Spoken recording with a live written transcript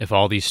If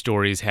all these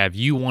stories have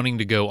you wanting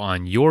to go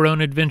on your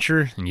own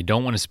adventure and you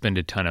don't want to spend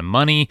a ton of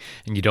money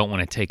and you don't want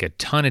to take a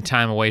ton of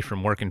time away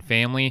from work and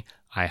family,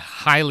 I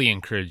highly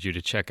encourage you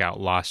to check out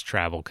Lost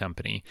Travel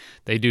Company.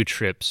 They do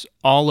trips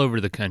all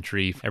over the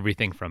country,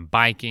 everything from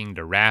biking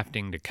to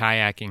rafting to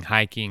kayaking,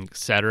 hiking,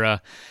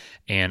 etc.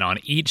 And on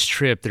each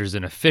trip, there's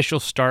an official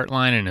start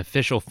line and an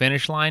official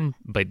finish line,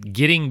 but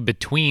getting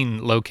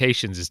between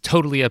locations is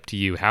totally up to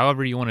you.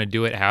 However you want to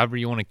do it, however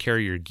you want to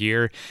carry your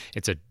gear,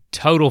 it's a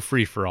total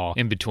free-for-all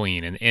in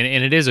between. And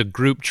it is a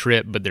group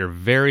trip, but they're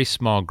very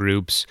small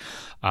groups.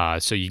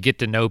 So you get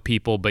to know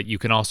people, but you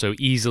can also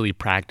easily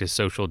practice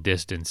social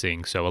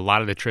distancing. So a lot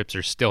of the trips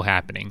are still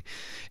happening.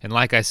 And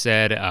like I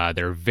said,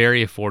 they're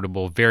very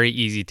affordable, very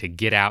easy to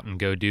get out and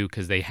go do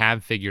because they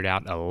have figured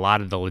out a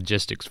lot of the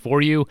logistics for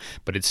you,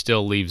 but it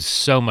still leaves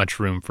so much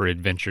room for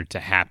adventure to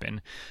happen.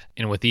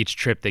 And with each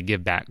trip, they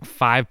give back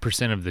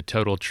 5% of the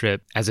total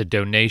trip as a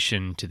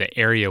donation to the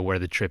area where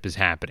the trip is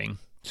happening.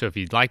 So if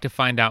you'd like to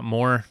find out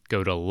more,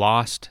 go to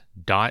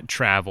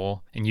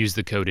lost.travel and use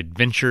the code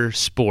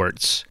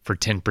ADVENTURESPORTS for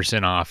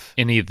 10% off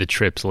any of the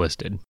trips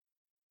listed.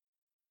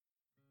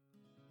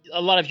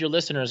 A lot of your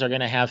listeners are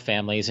going to have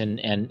families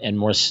and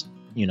more,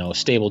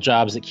 stable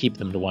jobs that keep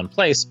them to one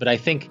place. But I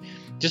think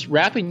just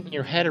wrapping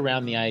your head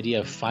around the idea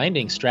of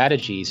finding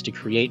strategies to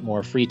create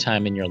more free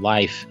time in your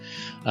life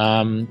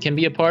can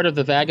be a part of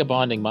the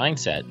vagabonding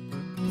mindset.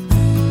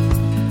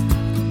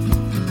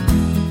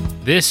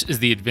 This is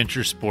the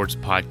Adventure Sports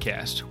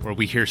Podcast, where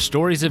we hear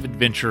stories of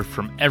adventure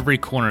from every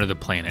corner of the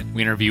planet.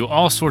 We interview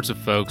all sorts of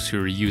folks who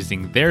are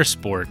using their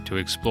sport to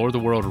explore the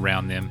world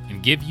around them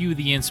and give you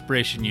the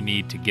inspiration you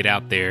need to get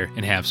out there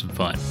and have some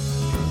fun.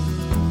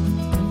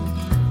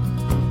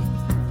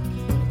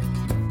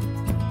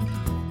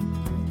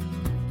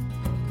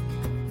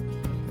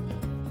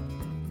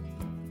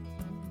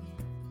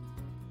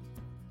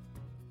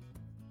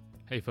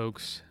 Hey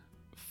folks,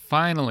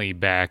 finally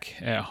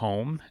back at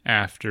home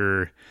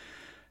after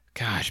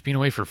being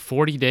away for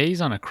 40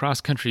 days on a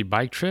cross-country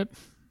bike trip.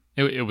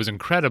 It was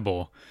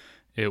incredible.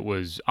 It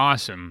was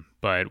awesome.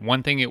 But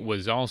one thing it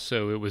was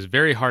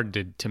very hard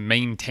to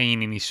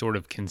maintain any sort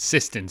of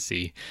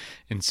consistency.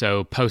 And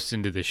so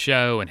posting to the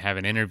show and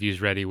having interviews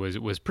ready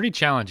was pretty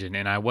challenging.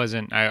 And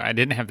I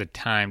didn't have the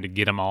time to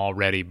get them all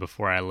ready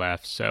before I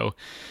left. So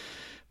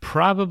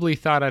probably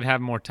thought I'd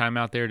have more time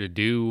out there to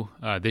do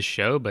this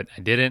show, but I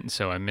didn't.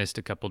 So I missed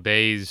a couple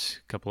days,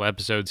 a couple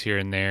episodes here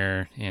and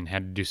there, and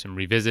had to do some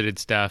revisited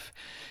stuff.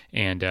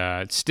 And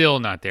it's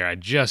still not there. I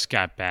just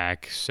got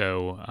back.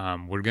 So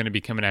we're going to be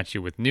coming at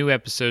you with new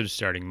episodes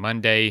starting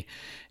Monday.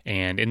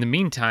 And in the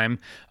meantime,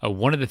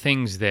 one of the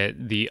things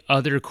that the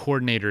other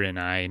coordinator and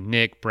I,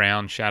 Nick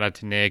Brown, shout out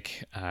to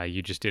Nick,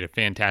 you just did a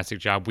fantastic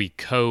job. We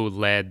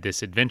co-led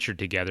this adventure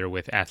together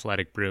with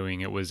Athletic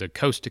Brewing. It was a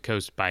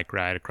coast-to-coast bike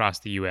ride across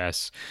the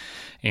U.S.,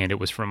 and it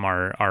was from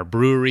our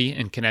brewery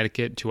in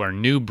Connecticut to our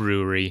new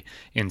brewery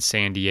in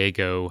San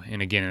Diego.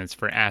 And again, it's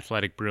for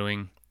Athletic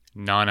Brewing,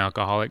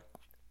 non-alcoholic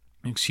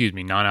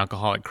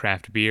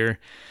craft beer.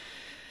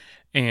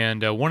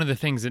 And one of the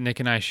things that Nick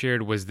and I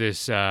shared was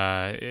this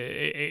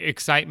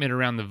excitement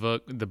around the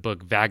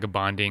book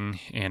Vagabonding.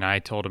 And I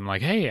told him,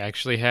 like, hey, I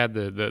actually had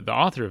the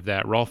author of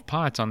that, Rolf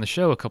Potts, on the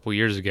show a couple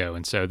years ago.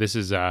 And so this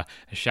is a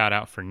shout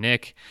out for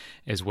Nick,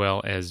 as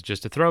well as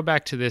just a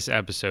throwback to this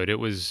episode. It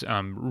was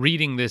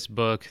reading this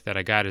book that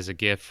I got as a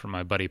gift from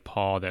my buddy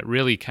Paul that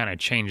really kind of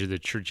changed the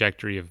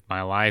trajectory of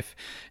my life.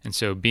 And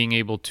so being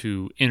able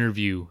to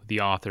interview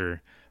the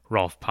author,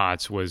 Rolf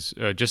Potts, was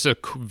just a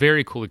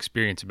very cool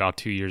experience about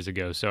 2 years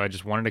ago. So I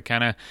just wanted to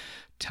kind of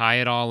tie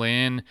it all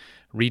in,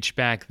 reach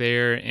back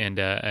there,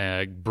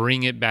 and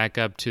bring it back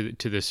up to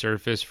the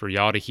surface for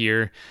y'all to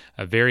hear.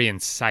 A very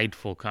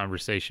insightful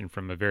conversation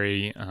from a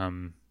very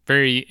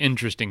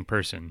interesting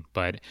person.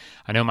 But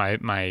I know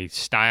my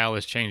style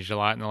has changed a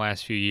lot in the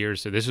last few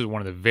years, so this is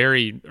one of the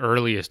very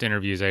earliest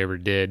interviews I ever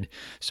did.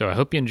 So I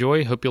hope you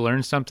enjoy, hope you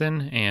learn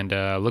something, and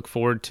look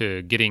forward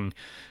to getting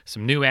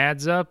some new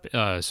ads up,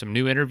 some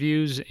new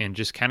interviews, and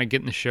just kind of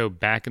getting the show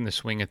back in the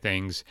swing of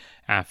things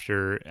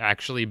after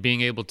actually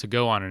being able to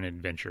go on an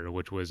adventure,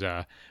 which was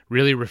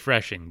really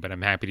refreshing, but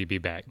I'm happy to be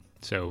back.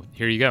 So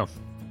here you go.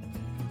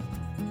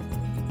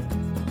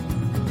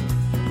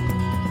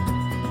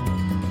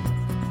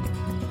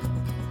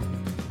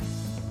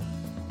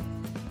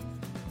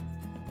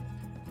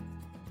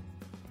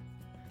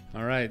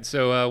 All right,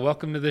 so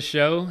welcome to the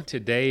show.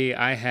 Today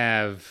I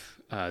have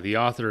the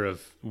author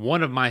of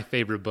one of my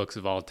favorite books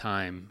of all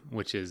time,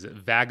 which is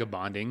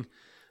Vagabonding,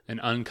 An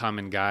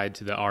Uncommon Guide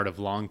to the Art of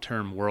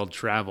Long-Term World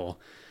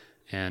Travel.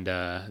 And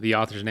the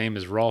author's name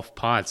is Rolf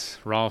Potts.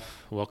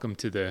 Rolf, welcome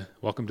to the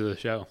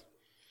show.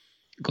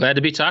 Glad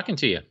to be talking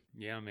to you.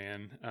 Yeah,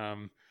 man.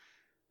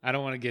 I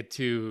don't want to get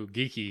too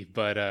geeky,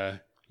 but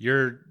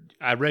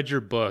I read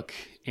your book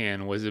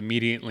and was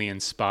immediately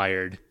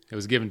inspired. It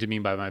was given to me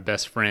by my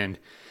best friend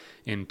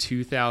in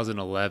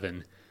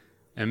 2011.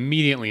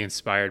 Immediately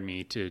inspired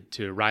me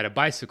to ride a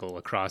bicycle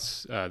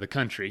across the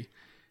country.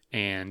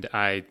 And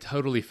I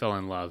totally fell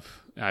in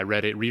love I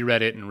read it,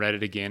 reread it, and read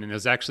it again. And it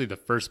was actually the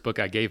first book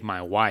I gave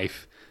my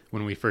wife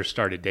when we first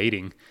started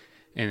dating,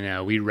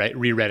 and we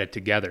reread it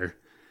together.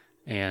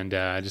 And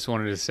I just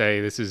wanted to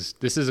say this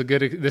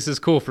is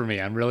cool for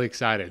me. I'm really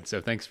excited.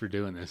 So thanks for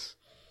doing this.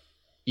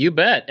 You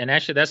bet. And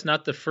actually, that's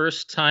not the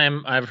first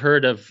time I've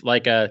heard of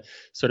like a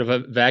sort of a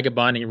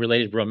vagabonding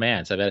related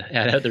romance. I've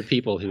had other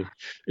people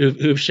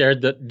who've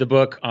shared the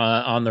book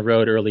on the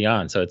road early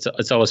on. So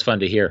it's always fun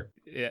to hear.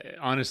 Yeah,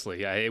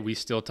 honestly, we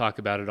still talk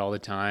about it all the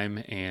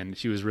time, and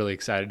she was really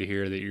excited to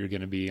hear that you're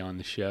going to be on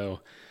the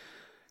show.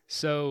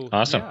 So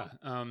awesome.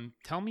 Yeah,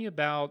 tell me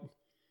about,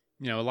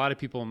 a lot of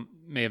people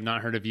may have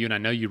not heard of you, and I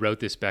know you wrote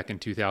this back in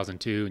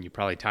 2002, and you're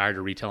probably tired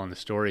of retelling the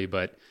story,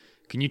 but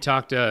can you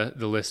talk to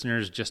the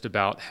listeners just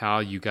about how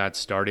you got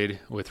started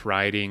with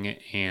writing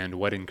and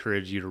what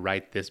encouraged you to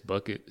write this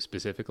book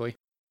specifically?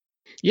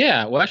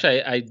 Yeah, well,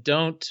 actually, I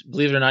don't,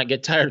 believe it or not,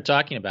 get tired of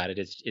talking about it.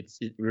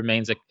 It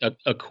remains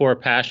a core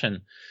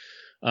passion,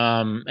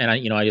 and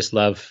I just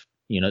love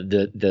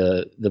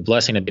the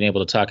blessing of being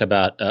able to talk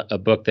about a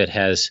book that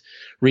has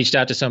reached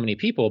out to so many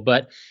people.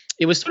 But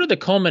it was sort of the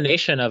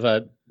culmination of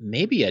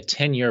maybe a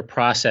 10-year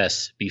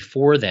process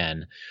before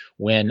then,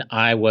 when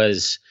I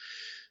was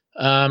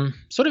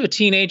sort of a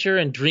teenager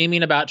and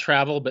dreaming about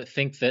travel, but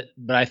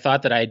I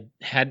thought that I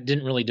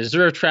didn't really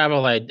deserve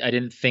travel. I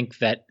didn't think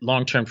that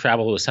long-term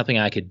travel was something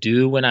I could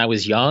do when I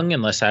was young,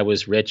 unless I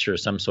was rich or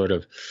some sort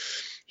of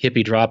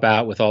hippie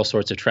dropout with all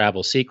sorts of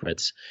travel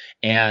secrets.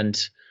 And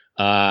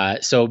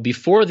so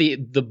before the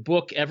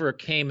book ever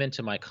came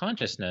into my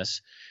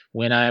consciousness,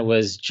 when I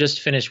was just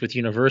finished with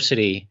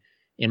university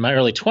in my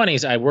early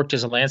 20s, I worked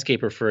as a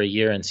landscaper for a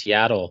year in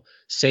Seattle,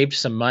 saved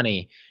some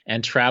money,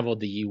 and traveled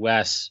the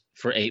U.S.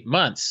 for 8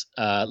 months,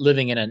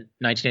 living in a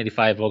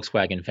 1985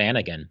 Volkswagen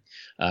Vanagon.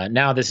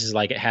 Now this is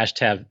like a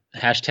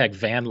hashtag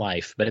van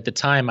life, but at the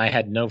time I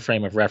had no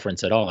frame of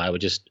reference at all. I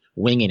was just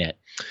winging it.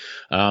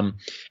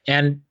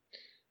 And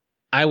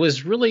I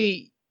was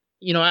really,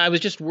 I was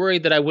just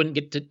worried that I wouldn't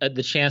get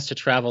the chance to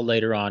travel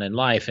later on in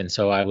life. And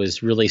so I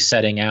was really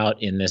setting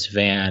out in this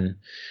van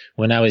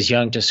when I was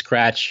young to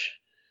scratch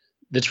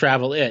the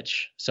travel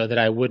itch so that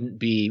I wouldn't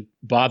be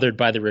bothered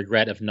by the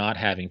regret of not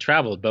having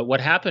traveled. But what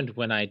happened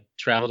when I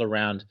traveled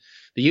around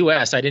the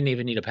U.S., I didn't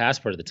even need a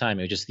passport at the time.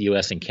 It was just the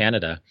U.S. and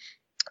Canada.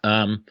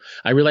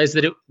 I realized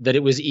that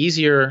it was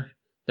easier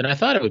than I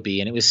thought it would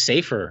be, and it was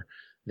safer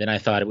than I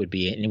thought it would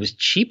be, and it was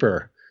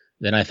cheaper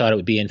than I thought it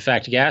would be. In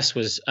fact, gas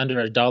was under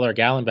 $1 a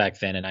gallon back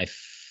then, and I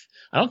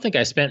don't think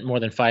I spent more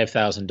than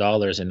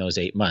 $5,000 in those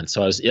 8 months.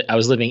 So I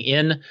was living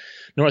in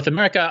North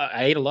America.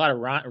 I ate a lot of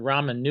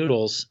ramen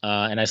noodles,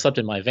 and I slept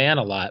in my van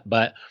a lot.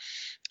 But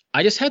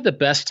I just had the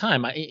best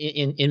time.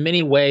 In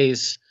many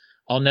ways,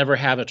 I'll never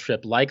have a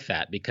trip like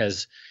that,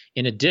 because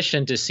in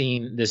addition to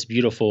seeing this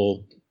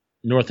beautiful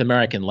North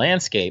American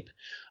landscape,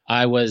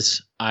 I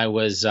was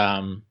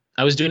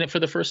doing it for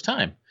the first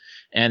time,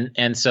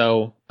 and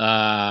so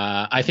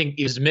I think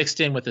it was mixed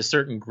in with a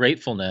certain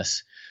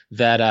gratefulness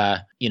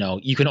that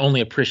you can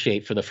only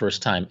appreciate for the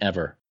first time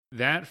ever.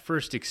 That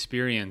first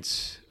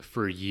experience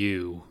for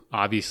you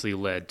obviously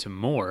led to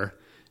more,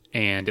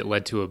 and it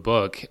led to a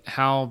book.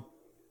 How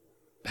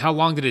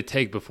long did it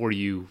take before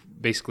you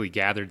basically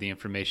gathered the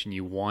information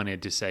you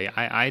wanted to say,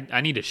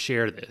 I need to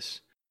share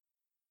this?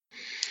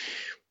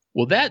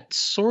 Well, that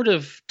sort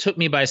of took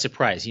me by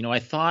surprise. I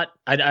thought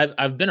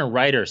I've been a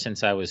writer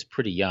since I was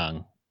pretty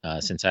young.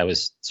 Since I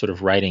was sort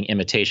of writing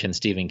imitation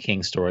Stephen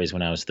King stories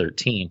when I was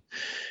 13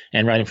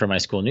 and writing for my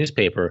school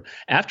newspaper.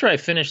 After I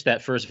finished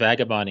that first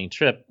vagabonding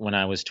trip when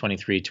I was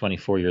 23,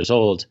 24 years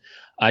old,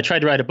 I tried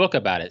to write a book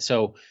about it.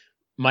 So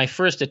my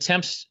first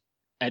attempts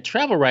at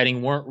travel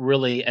writing weren't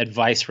really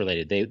advice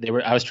related. They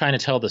were. I was trying to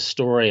tell the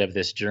story of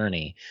this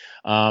journey.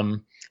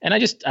 And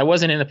I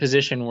wasn't in a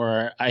position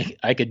where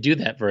I could do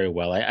that very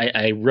well.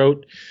 I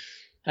wrote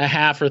a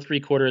half or three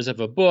quarters of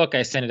a book.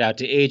 I sent it out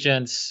to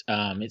agents.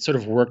 It sort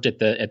of worked at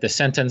the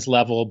sentence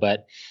level,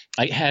 but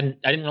I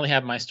didn't really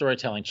have my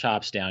storytelling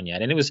chops down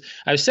yet. And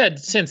I've said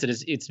since that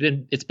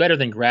it's better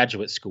than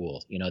graduate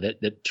school.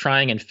 That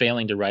trying and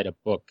failing to write a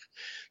book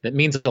that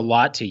means a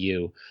lot to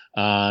you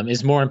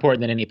is more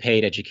important than any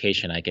paid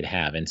education I could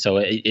have. And so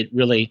it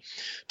really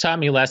taught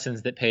me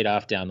lessons that paid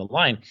off down the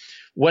line.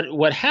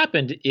 What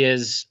happened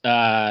is,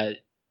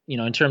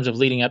 in terms of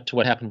leading up to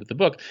what happened with the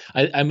book,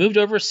 I moved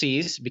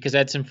overseas because I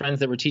had some friends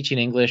that were teaching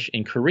English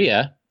in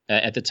Korea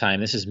at the time.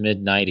 This is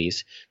mid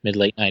late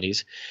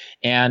 90s.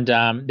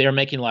 And they were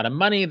making a lot of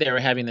money. They were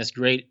having this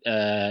great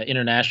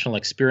international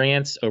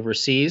experience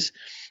overseas.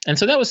 And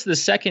so that was the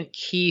second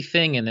key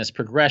thing in this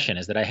progression,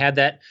 is that I had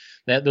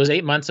those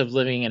 8 months of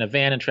living in a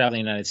van and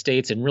traveling the United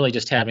States and really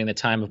just having the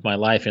time of my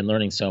life and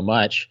learning so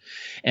much.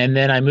 And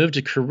then I moved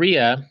to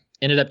Korea,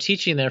 ended up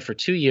teaching there for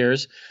 2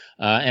 years.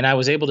 And I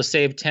was able to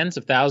save tens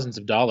of thousands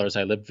of dollars.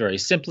 I lived very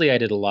simply. I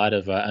did a lot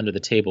of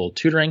under-the-table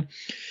tutoring.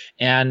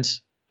 And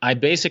I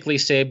basically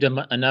saved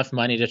enough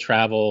money to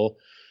travel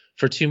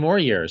for 2 more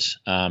years,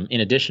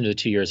 in addition to the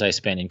 2 years I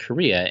spent in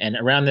Korea. And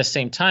around this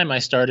same time, I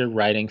started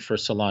writing for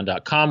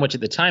Salon.com, which at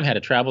the time had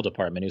a travel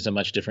department. It was a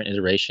much different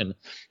iteration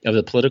of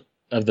the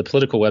the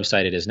political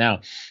website it is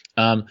now.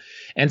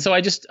 And so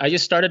I just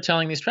started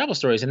telling these travel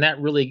stories, and that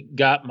really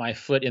got my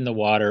foot in the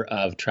water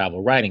of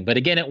travel writing. But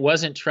again, it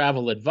wasn't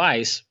travel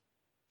advice;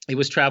 it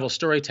was travel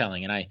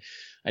storytelling. And I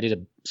did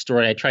a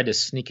story. I tried to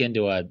sneak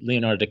into a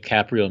Leonardo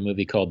DiCaprio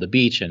movie called The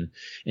Beach, and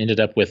ended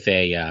up with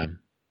a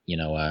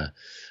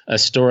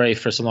story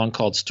for so long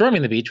called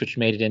Storming the Beach, which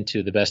made it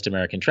into the best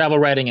American travel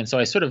writing. And so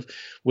I sort of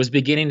was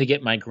beginning to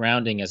get my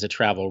grounding as a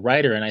travel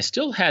writer, and I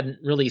still hadn't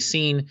really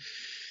seen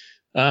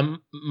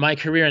my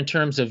career in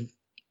terms of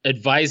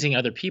advising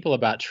other people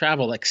about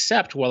travel,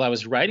 except while I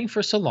was writing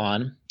for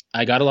Salon,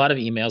 I got a lot of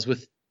emails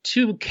with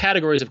two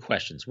categories of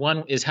questions.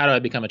 One is, how do I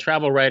become a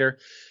travel writer?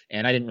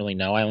 And I didn't really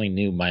know. I only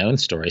knew my own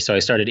story. So I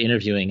started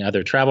interviewing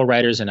other travel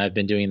writers, and I've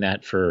been doing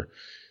that for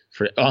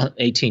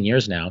 18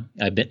 years now.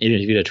 I've been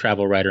interviewed a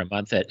travel writer a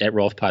month at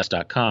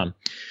rolfpotts.com.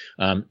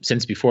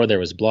 Since before there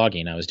was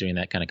blogging, I was doing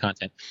that kind of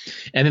content.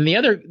 And then the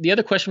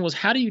other question was,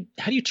 how do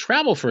you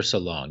travel for so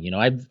long?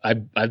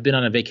 I've been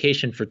on a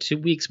vacation for 2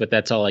 weeks, but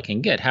that's all I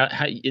can get.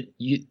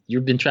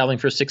 You've been traveling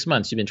for 6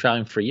 months, you've been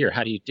traveling for a year.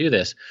 How do you do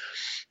this?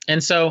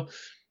 And so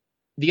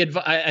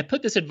I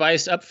put this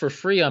advice up for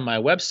free on my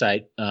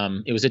website.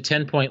 It was a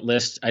 10-point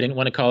list. I didn't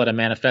want to call it a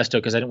manifesto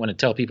because I didn't want to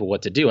tell people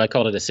what to do. I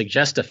called it a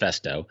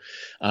suggest-a-festo.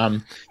 I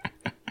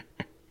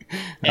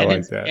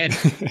like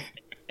that.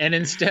 And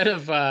instead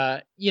of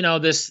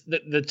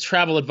the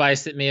travel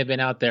advice that may have been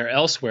out there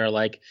elsewhere,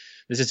 like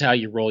this is how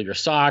you roll your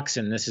socks,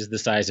 and this is the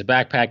size of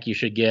backpack you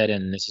should get,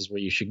 and this is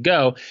where you should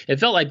go, it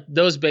felt like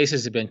those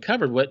bases had been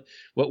covered. What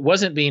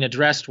wasn't being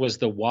addressed was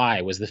the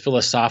why, was the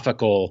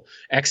philosophical,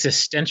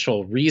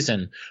 existential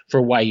reason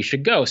for why you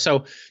should go.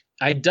 So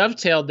I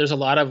dovetailed. There's a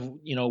lot of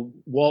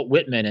Walt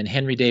Whitman and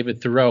Henry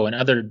David Thoreau and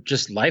other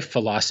just life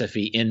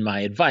philosophy in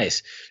my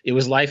advice. It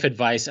was life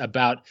advice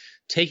about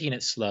taking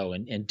it slow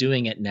and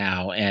doing it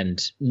now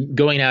and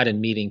going out and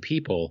meeting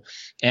people.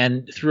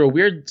 And through a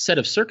weird set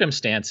of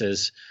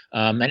circumstances,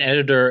 an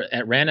editor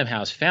at Random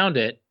House found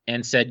it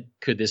and said,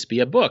 could this be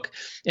a book?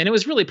 And it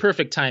was really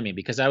perfect timing,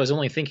 because I was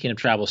only thinking of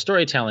travel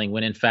storytelling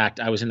when in fact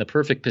I was in the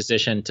perfect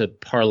position to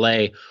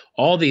parlay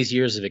all these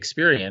years of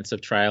experience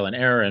of trial and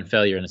error and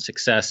failure and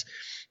success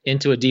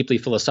into a deeply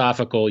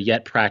philosophical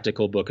yet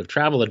practical book of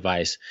travel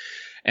advice.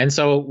 And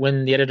so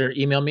when the editor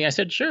emailed me, I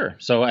said, sure.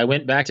 So I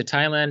went back to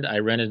Thailand. I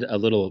rented a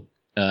little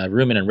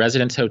room in a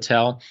residence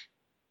hotel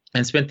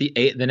and spent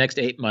the next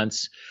 8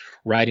 months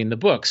writing the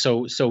book.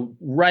 So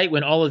right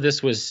when all of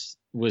this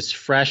was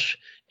fresh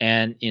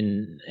and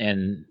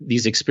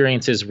these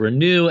experiences were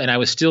new, and I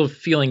was still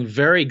feeling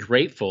very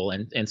grateful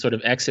and sort of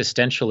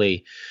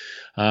existentially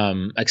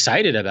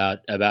excited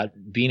about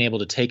being able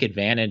to take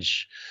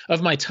advantage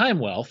of my time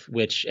wealth,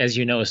 which, as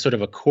you know, is sort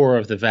of a core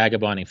of the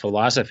vagabonding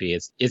philosophy.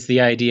 It's the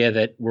idea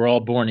that we're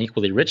all born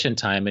equally rich in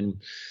time, and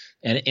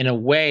in a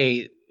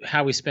way,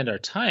 how we spend our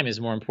time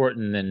is more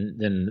important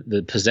than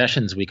the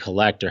possessions we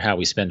collect or how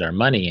we spend our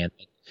money. And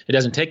it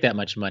doesn't take that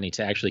much money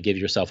to actually give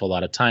yourself a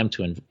lot of time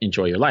to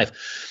enjoy your life.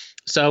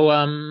 So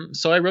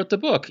I wrote the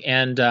book,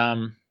 and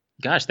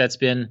gosh,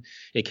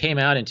 it came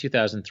out in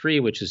 2003,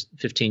 which is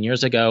 15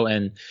 years ago.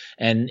 And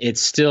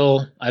it's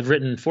still, I've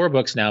written 4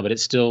 books now, but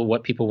it's still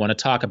what people want to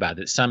talk about.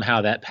 That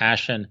somehow that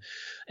passion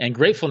and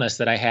gratefulness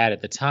that I had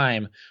at the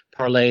time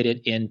parlayed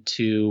it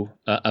into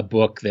a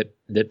book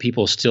that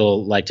people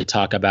still like to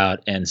talk about,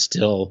 and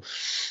still,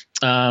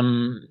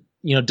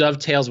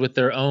 dovetails with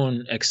their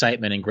own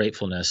excitement and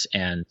gratefulness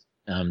and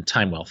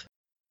time wealth.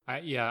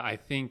 I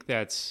think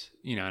that's,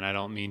 and I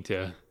don't mean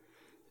to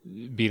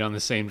beat on the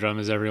same drum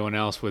as everyone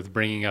else with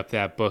bringing up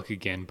that book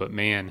again, but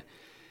man,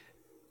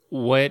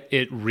 what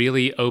it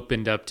really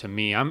opened up to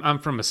me. I'm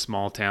from a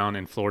small town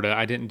in Florida.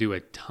 I didn't do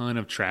a ton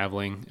of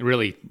traveling,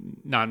 really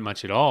not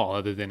much at all,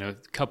 other than a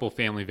couple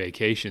family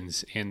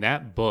vacations. And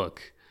that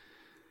book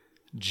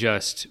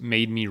just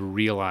made me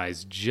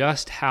realize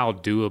just how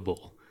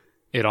doable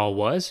it all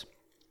was.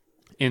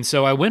 And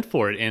so I went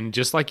for it. And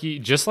just like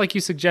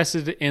you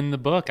suggested in the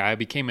book, I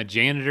became a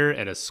janitor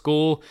at a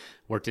school,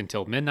 worked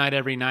until midnight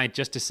every night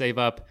just to save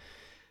up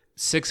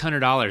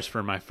 $600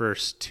 for my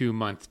first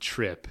 2-month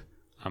trip.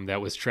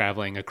 That was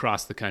traveling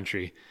across the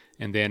country.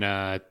 And then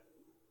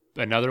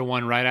another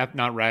one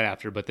not right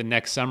after, but the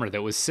next summer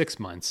that was 6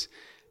 months.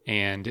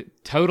 And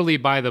totally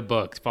by the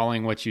book,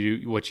 following what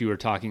you were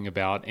talking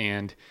about.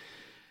 And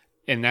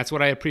that's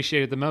what I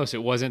appreciated the most.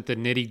 It wasn't the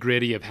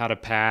nitty-gritty of how to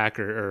pack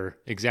or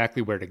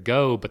exactly where to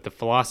go, but the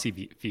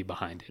philosophy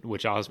behind it,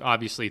 which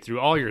obviously through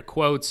all your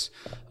quotes,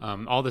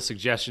 all the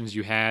suggestions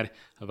you had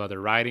of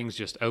other writings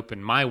just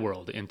opened my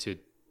world into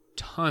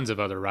tons of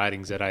other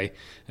writings that I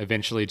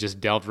eventually just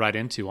delved right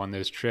into on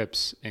those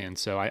trips. And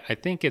so I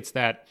think it's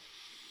that,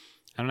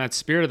 that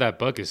spirit of that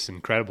book is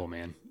incredible,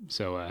 man.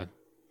 So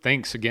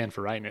thanks again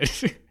for writing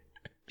it.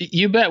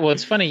 You bet. Well,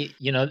 it's funny,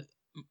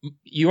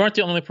 you aren't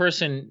the only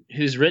person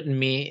who's written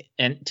me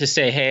and to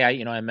say, hey,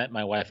 I met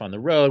my wife on the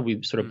road.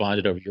 We sort of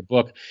bonded over your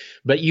book,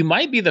 but you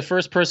might be the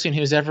first person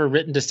who's ever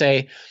written to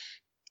say,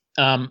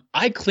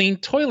 I clean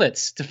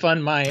toilets to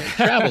fund my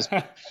travels.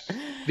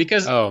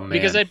 Because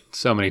I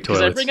so many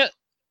toilets.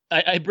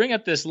 I bring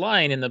up this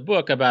line in the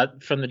book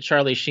about from the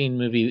Charlie Sheen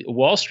movie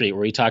Wall Street,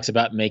 where he talks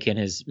about making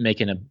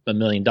 $1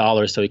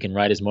 million so he can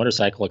ride his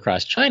motorcycle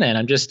across China. And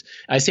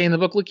I say in the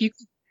book, look,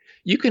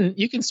 you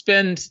can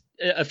spend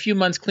a few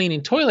months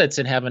cleaning toilets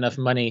and have enough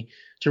money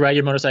to ride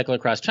your motorcycle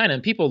across China.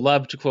 And people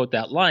love to quote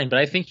that line, but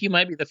I think you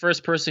might be the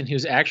first person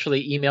who's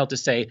actually emailed to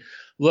say,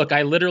 look,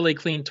 I literally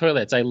cleaned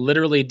toilets. I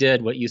literally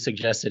did what you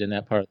suggested in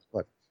that part of the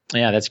book.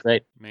 Yeah, that's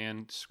great.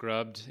 Man,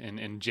 scrubbed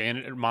and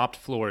janitor mopped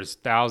floors,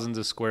 thousands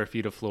of square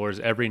feet of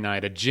floors every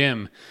night, a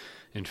gym,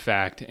 in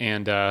fact.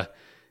 And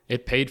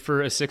it paid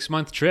for a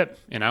 6-month trip.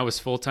 And I was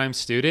full-time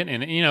student.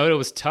 And, it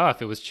was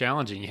tough. It was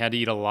challenging. You had to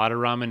eat a lot of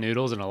ramen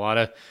noodles and a lot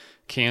of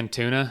canned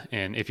tuna.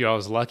 And if I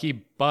was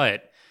lucky,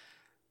 but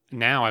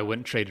now I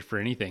wouldn't trade it for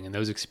anything. And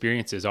those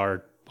experiences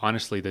are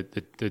honestly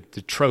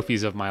the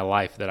trophies of my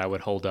life that I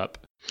would hold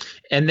up.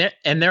 And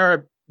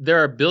there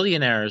are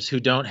billionaires who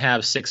don't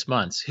have 6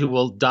 months, who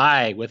will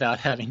die without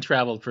having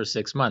traveled for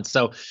 6 months.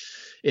 So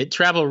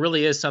travel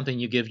really is something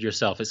you give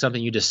yourself. It's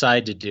something you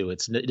decide to do.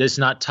 It's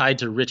not tied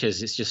to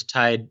riches. It's just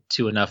tied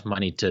to enough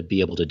money to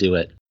be able to do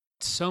it.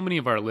 So many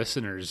of our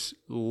listeners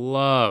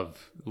love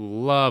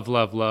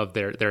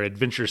their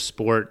adventure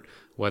sport,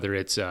 whether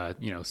it's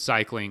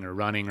cycling or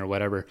running or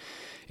whatever.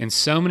 And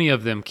so many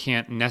of them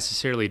can't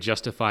necessarily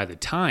justify the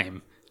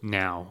time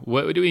now,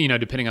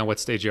 depending on what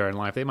stage you are in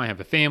life. They might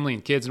have a family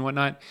and kids and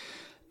whatnot,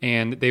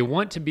 and they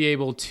want to be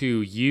able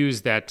to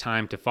use that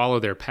time to follow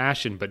their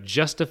passion, but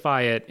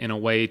justify it in a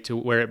way to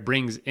where it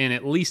brings in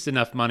at least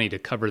enough money to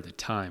cover the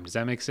time. Does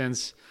that make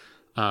sense?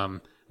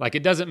 Like,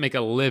 it doesn't make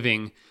a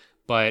living,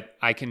 but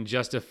I can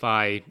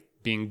justify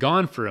being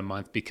gone for a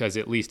month because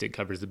at least it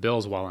covers the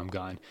bills while I'm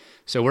gone.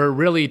 So we're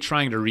really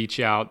trying to reach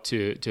out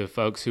to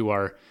folks who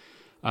are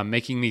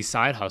making these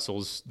side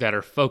hustles that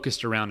are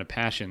focused around a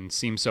passion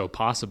seem so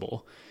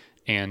possible.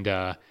 And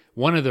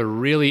one of the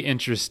really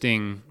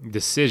interesting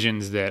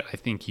decisions that I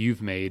think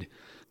you've made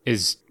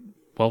is,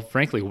 well,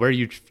 frankly, where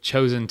you've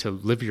chosen to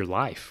live your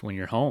life when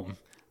you're home.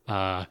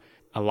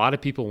 A lot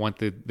of people want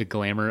the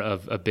glamour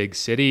of a big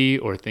city,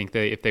 or think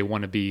that if they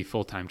want to be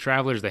full-time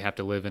travelers, they have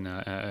to live in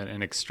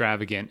an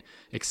extravagant,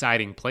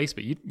 exciting place.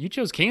 But you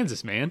chose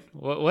Kansas, man.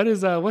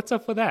 What's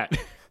up with that?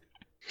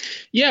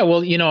 Yeah,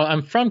 well,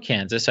 I'm from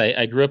Kansas.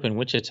 I grew up in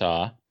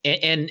Wichita,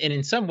 and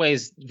in some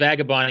ways,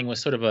 vagabonding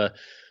was sort of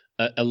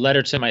a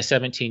letter to my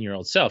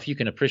 17-year-old self. You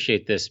can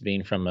appreciate this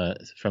being from a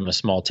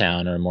small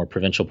town or a more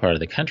provincial part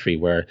of the country,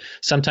 where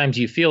sometimes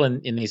you feel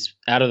in these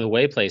out of the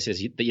way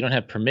places that you don't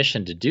have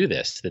permission to do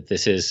this, that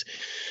this is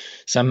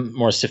some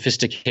more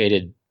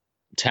sophisticated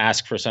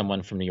task for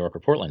someone from New York or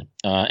Portland.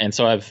 And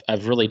so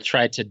I've really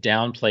tried to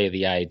downplay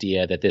the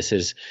idea that this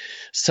is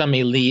some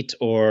elite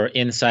or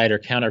insider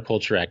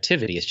counterculture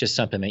activity. It's just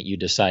something that you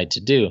decide to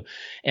do.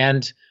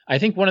 And I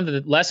think one of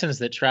the lessons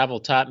that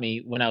travel taught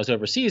me when I was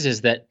overseas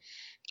is that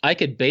I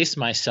could base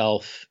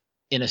myself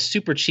in a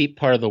super cheap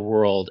part of the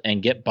world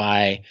and get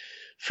by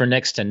for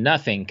next to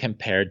nothing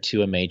compared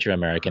to a major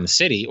American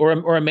city or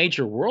a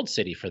major world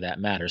city for that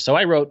matter. So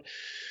I wrote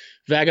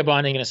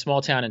Vagabonding in a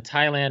Small Town in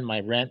Thailand. My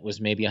rent was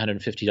maybe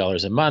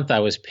 $150 a month. I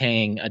was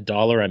paying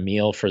 $1 a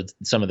meal for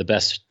some of the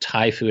best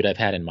Thai food I've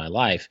had in my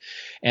life.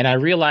 And I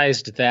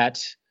realized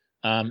that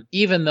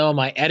even though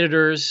my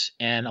editors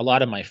and a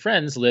lot of my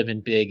friends live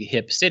in big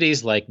hip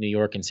cities like New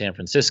York and San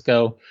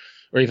Francisco,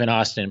 or even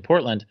Austin and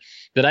Portland,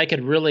 that I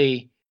could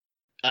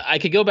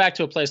go back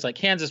to a place like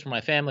Kansas where my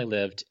family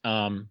lived.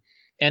 And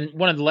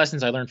one of the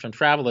lessons I learned from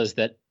travel is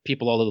that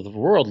people all over the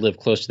world live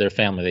close to their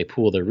family. They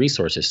pool their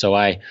resources. So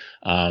I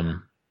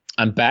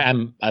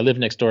live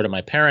next door to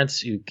my parents,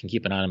 who can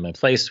keep an eye on my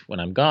place when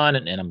I'm gone,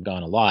 and I'm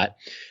gone a lot.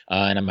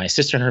 And my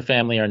sister and her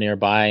family are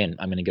nearby, and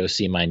I'm going to go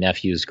see my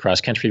nephew's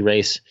cross country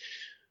race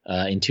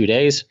in 2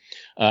 days.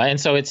 And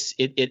so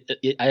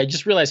I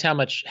just realized how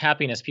much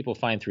happiness people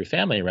find through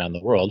family around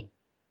the world.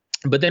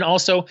 But then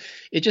also,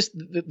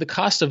 the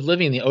cost of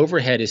living, the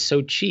overhead is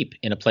so cheap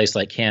in a place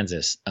like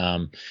Kansas.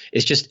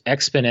 It's just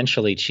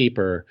exponentially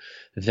cheaper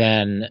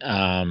than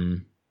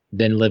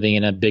living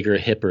in a bigger,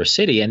 hipper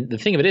city. And the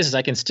thing of it is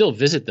I can still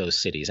visit those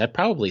cities. I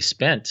probably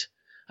spent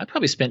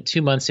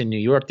 2 months in New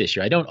York this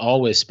year. I don't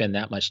always spend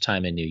that much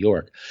time in New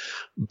York,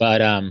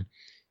 but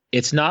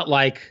it's not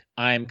like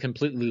I'm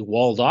completely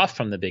walled off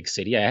from the big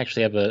city. I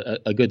actually have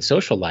a good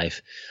social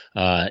life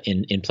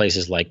in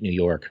places like New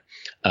York.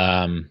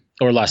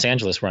 Or Los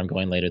Angeles, where I'm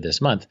going later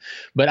this month.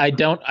 But I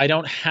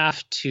don't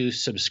have to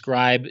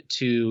subscribe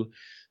to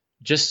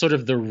just sort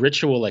of the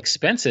ritual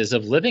expenses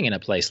of living in a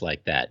place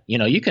like that.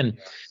 You can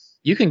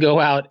go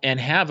out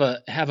and have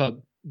a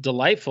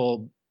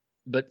delightful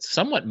but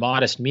somewhat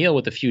modest meal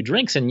with a few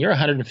drinks, and you're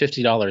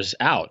 $150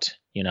 out.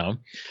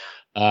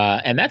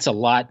 And that's a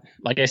lot.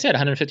 Like I said,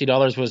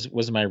 $150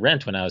 was my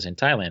rent when I was in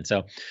Thailand.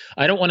 So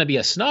I don't want to be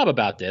a snob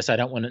about this. I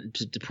don't want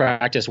to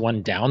practice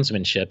one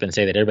downsmanship and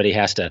say that everybody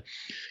has to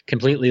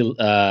completely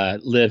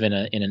live in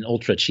an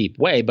ultra cheap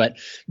way. But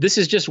this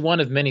is just one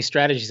of many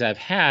strategies I've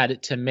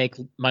had to make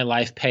my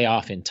life pay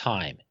off in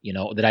time. You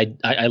know, that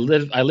I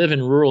live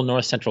in rural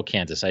north central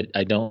Kansas.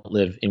 I don't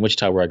live in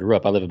Wichita where I grew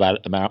up. I live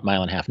about a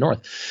mile and a half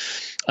north.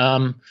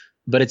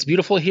 But it's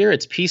beautiful here.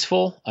 It's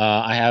peaceful.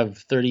 I have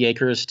 30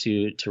 acres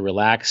to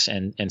relax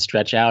and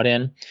stretch out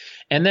in,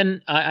 and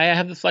then I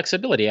have the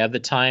flexibility. I have the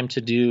time to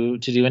do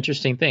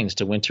interesting things,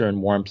 to winter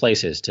in warm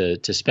places,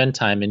 to spend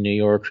time in New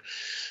York,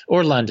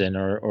 or London,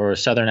 or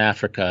Southern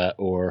Africa,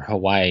 or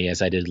Hawaii,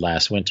 as I did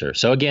last winter.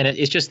 So again,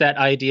 it's just that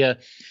idea.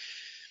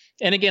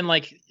 And again,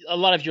 like a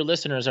lot of your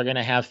listeners are going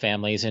to have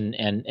families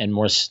and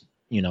more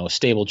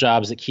stable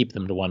jobs that keep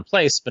them to one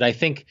place. But I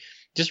think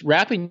just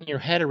wrapping your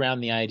head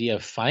around the idea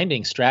of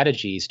finding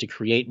strategies to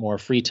create more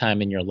free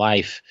time in your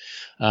life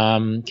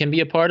can be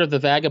a part of the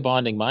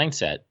vagabonding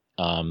mindset.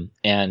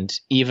 And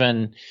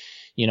even,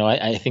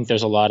 I think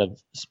there's a lot of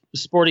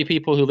sporty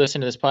people who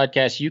listen to this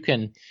podcast. You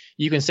can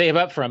save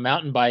up for a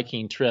mountain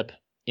biking trip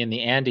in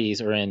the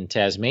Andes or in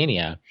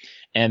Tasmania.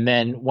 And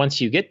then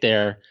once you get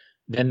there,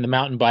 then the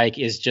mountain bike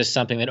is just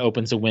something that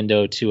opens a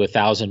window to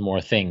 1,000 more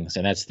things.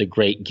 And that's the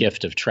great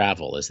gift of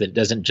travel, is that it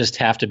doesn't just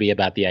have to be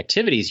about the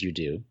activities you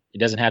do. It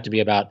doesn't have to be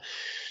about,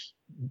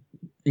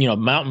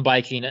 mountain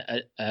biking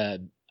a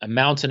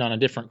mountain on a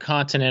different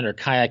continent or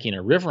kayaking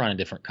a river on a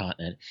different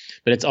continent,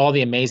 but it's all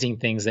the amazing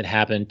things that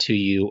happen to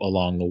you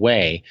along the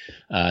way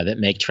that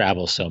make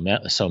travel so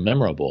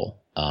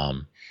memorable.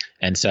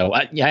 And so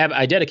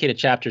I dedicate a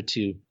chapter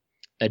to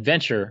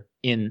adventure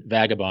in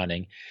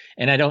vagabonding.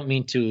 And I don't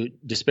mean to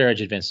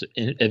disparage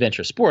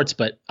adventure sports,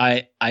 but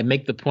I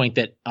make the point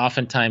that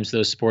oftentimes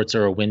those sports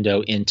are a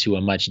window into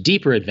a much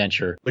deeper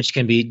adventure, which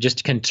can be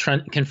just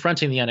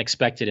confronting the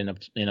unexpected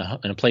in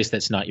a place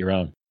that's not your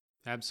own.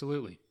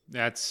 Absolutely.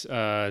 That's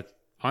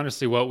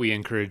honestly what we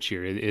encourage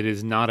here. It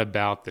is not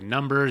about the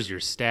numbers, your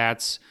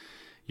stats.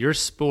 Your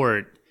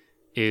sport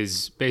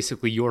is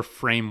basically your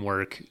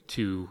framework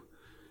to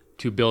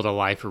build a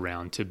life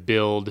around, to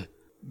build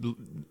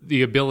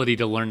the ability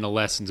to learn the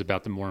lessons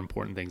about the more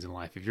important things in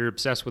life. If you're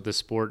obsessed with the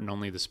sport and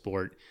only the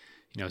sport,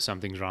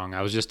 something's wrong.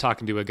 I was just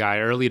talking to a guy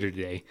earlier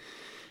today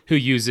who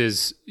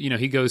uses,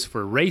 he goes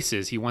for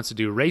races. He wants to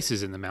do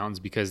races in the mountains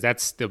because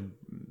that's the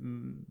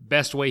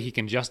best way he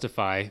can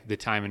justify the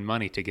time and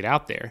money to get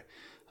out there,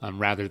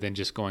 rather than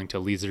just going to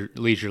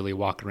leisurely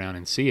walk around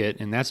and see it.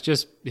 And that's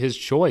just his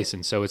choice.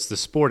 And so it's the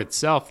sport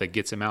itself that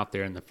gets him out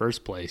there in the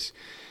first place.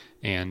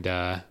 And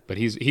but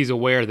he's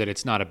aware that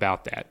it's not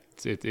about that.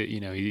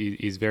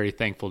 He's very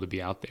thankful to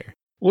be out there.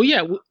 Well,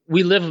 yeah,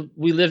 we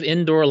live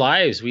indoor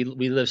lives. We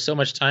live so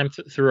much time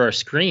through our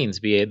screens,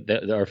 be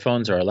it our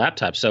phones or our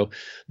laptops. So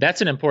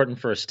that's an important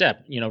first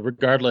step.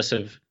 Regardless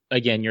of,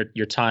 again,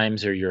 your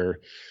times or your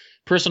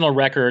personal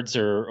records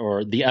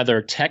or the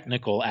other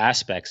technical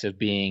aspects of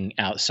being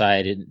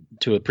outside and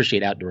to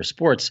appreciate outdoor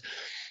sports.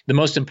 The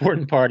most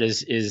important part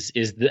is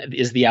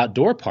the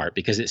outdoor part,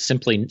 because it's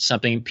simply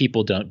something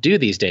people don't do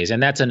these days.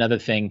 And that's another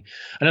thing,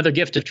 another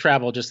gift of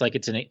travel, just like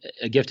it's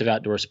a gift of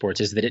outdoor sports,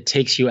 is that it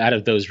takes you out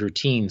of those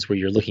routines where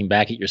you're looking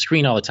back at your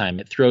screen all the time.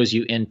 It throws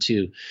you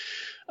into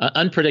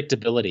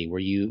unpredictability, where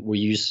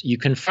you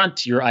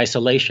confront your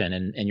isolation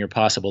and your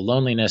possible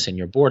loneliness and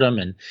your boredom,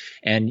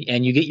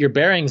 and you get your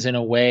bearings in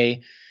a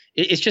way.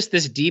 It's just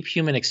this deep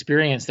human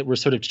experience that we're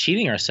sort of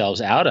cheating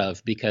ourselves out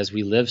of because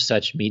we live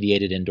such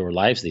mediated indoor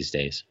lives these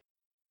days.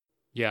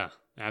 Yeah,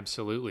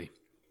 absolutely.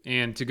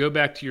 And to go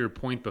back to your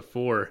point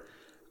before,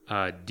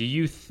 do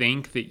you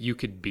think that you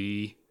could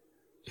be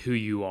who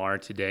you are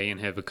today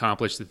and have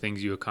accomplished the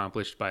things you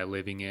accomplished by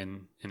living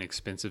in an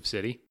expensive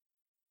city?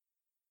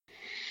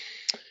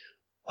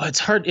 Well, it's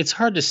hard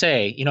to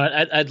say.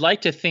 I'd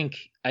like to think.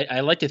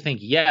 I like to think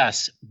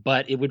yes,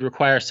 but it would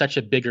require such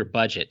a bigger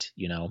budget.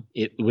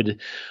 It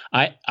would.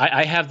 I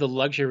have the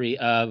luxury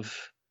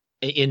of,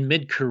 in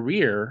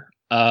mid-career,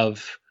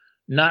 of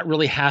not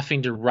really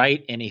having to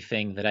write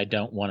anything that I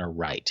don't want to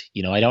write.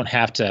 I don't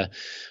have to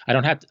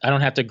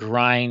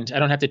grind. I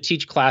don't have to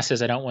teach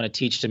classes I don't want to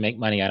teach to make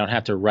money. I don't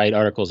have to write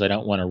articles I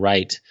don't want to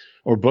write,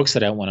 or books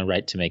that I don't want to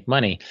write to make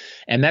money.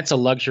 And that's a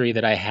luxury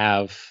that I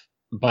have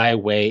by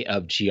way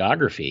of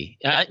geography.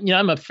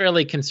 I'm a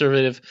fairly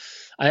conservative.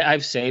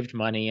 I've saved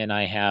money, and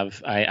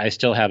I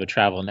still have a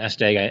travel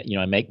nest egg.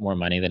 I make more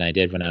money than I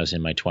did when I was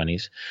in my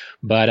 20s.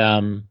 But I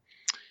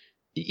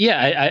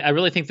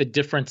really think the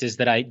difference is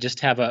that I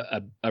just have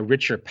a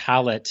richer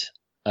palette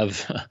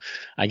of,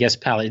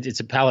 it's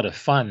a palette of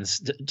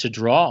funds to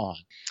draw on.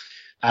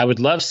 I would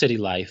love city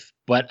life,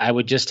 but I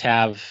would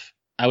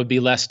be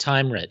less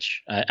time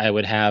rich. I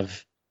would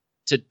have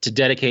to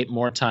dedicate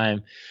more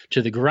time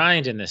to the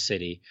grind in the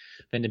city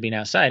than to being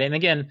outside. And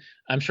again,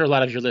 I'm sure a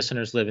lot of your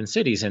listeners live in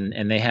cities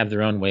and they have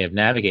their own way of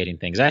navigating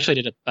things. I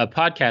actually did a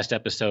podcast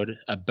episode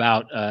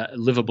about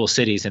livable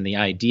cities and the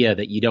idea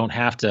that you don't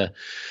have to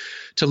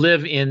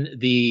live in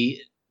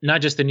the not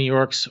just the New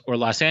Yorks or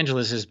Los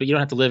Angeleses, but you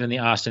don't have to live in the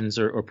Austins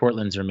or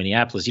Portlands or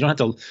Minneapolis. You don't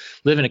have to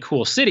live in a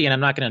cool city. And I'm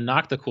not going to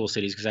knock the cool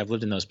cities because I've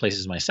lived in those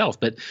places myself.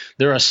 But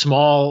there are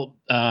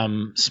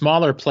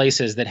smaller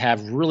places that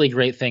have really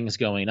great things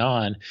going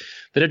on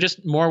that are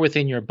just more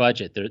within your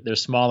budget. They're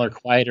smaller,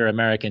 quieter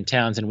American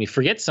towns. And we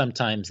forget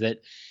sometimes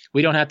that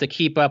we don't have to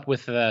keep up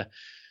with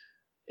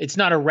it's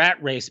not a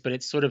rat race, but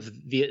it's sort of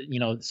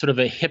sort of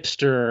a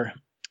hipster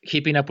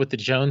keeping up with the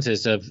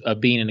Joneses of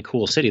being in a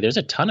cool city. There's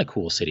a ton of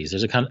cool cities.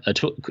 There's a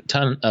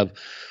ton of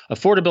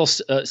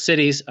affordable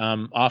cities.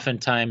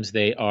 Oftentimes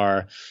they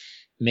are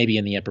maybe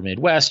in the upper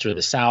Midwest or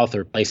the South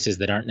or places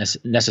that aren't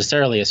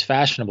necessarily as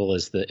fashionable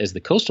as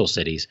the coastal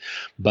cities,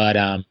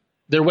 but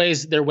they're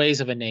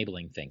ways of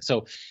enabling things.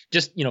 So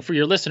just, for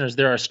your listeners,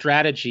 there are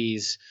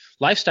strategies,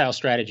 lifestyle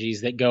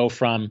strategies that go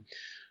from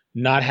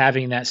not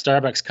having that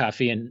Starbucks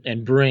coffee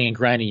and brewing and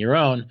grinding your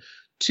own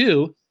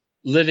to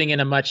living in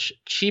a much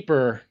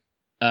cheaper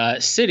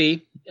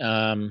city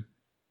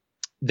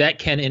that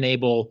can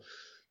enable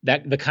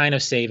the kind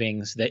of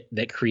savings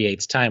that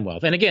creates time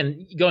wealth. And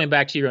again, going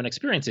back to your own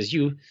experiences,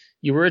 you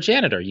were a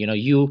janitor.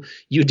 You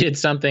did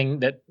something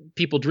that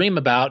people dream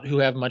about who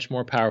have much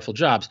more powerful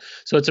jobs.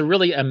 So it's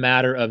really a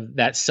matter of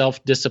that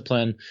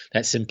self-discipline,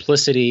 that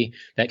simplicity,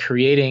 that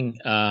creating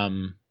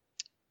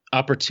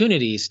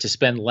opportunities to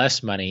spend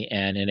less money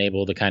and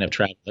enable the kind of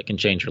travel that can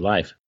change your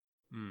life.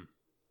 Mm.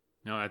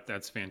 No,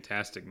 that's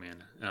fantastic,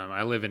 man.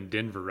 I live in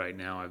Denver right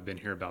now. I've been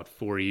here about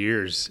 4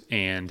 years,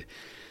 and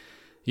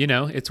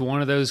it's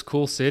one of those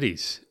cool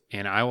cities.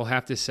 And I will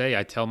have to say,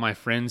 I tell my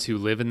friends who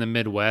live in the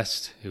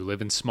Midwest, who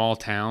live in small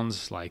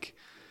towns, like,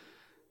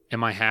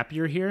 am I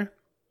happier here?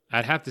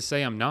 I'd have to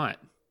say I'm not.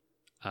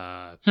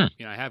 I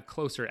have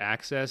closer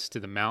access to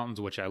the mountains,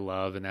 which I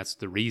love, and that's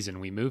the reason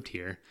we moved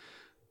here.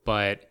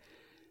 But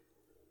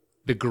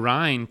the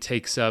grind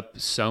takes up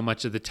so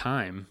much of the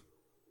time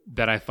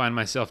that I find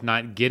myself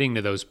not getting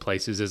to those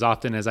places as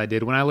often as I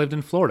did when I lived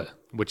in Florida,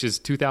 which is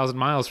 2,000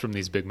 miles from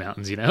these big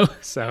mountains,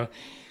 So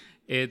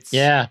it's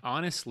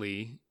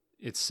honestly,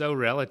 it's so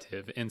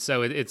relative. And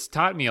so it's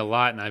taught me a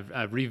lot, and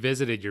I've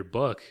revisited your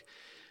book.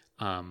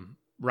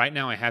 Right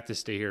now I have to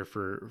stay here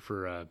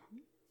for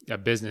a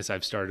business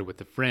I've started with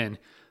a friend,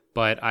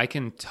 but I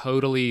can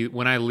totally,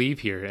 when I leave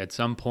here at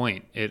some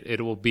point,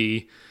 it will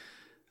be,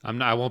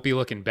 I won't be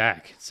looking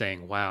back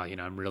saying, wow,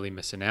 I'm really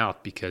missing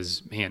out,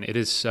 because man, it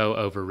is so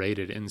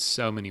overrated in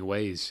so many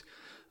ways.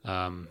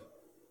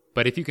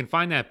 But if you can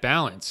find that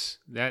balance,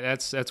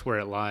 that's where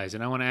it lies.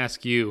 And I want to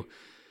ask you,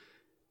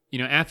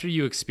 after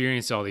you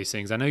experience all these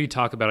things, I know you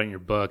talk about it in your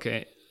book,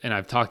 and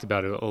I've talked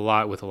about it a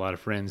lot with a lot of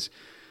friends.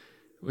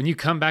 When you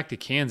come back to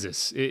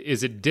Kansas,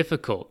 is it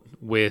difficult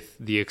with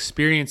the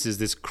experiences,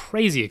 this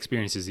crazy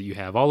experiences that you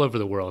have all over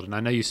the world? And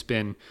I know you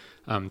spend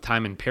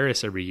time in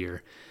Paris every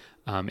year.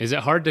 Is it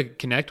hard to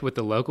connect with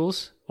the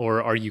locals,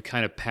 or are you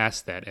kind of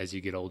past that as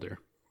you get older?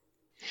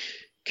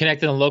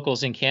 Connecting the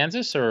locals in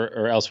Kansas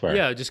or elsewhere?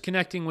 Yeah, just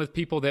connecting with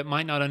people that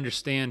might not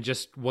understand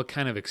just what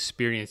kind of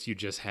experience you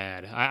just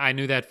had. I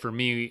knew that for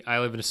me. I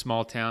live in a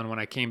small town. When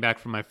I came back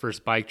from my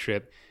first bike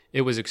trip,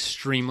 it was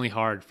extremely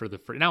hard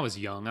and I was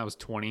young. I was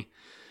 20. It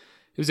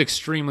was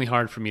extremely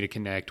hard for me to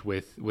connect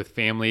with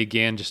family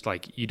again. Just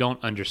like, you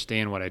don't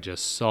understand what I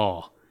just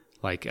saw.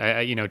 Like,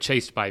 I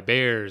chased by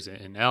bears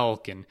and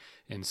elk and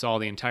saw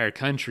the entire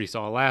country,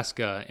 saw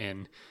Alaska,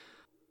 and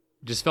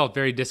just felt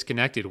very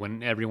disconnected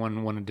when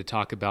everyone wanted to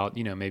talk about,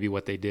 maybe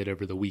what they did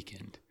over the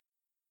weekend.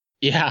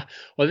 Yeah.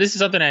 Well, this is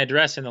something I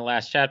addressed in the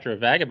last chapter of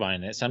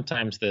Vagabonding, that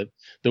sometimes the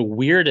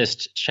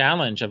weirdest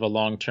challenge of a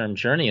long-term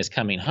journey is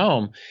coming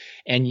home.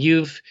 And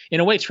in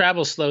a way,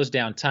 travel slows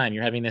down time.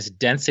 You're having this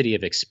density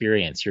of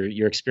experience.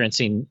 You're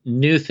experiencing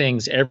new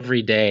things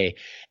every day.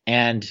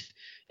 And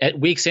at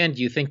week's end,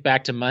 you think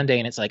back to Monday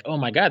and it's like, oh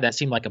my God, that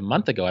seemed like a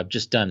month ago. I've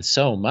just done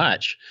so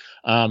much.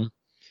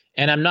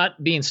 And I'm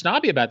not being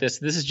snobby about this.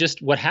 This is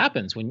just what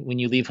happens when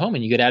you leave home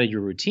and you get out of your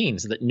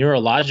routines, that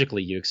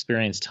neurologically you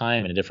experience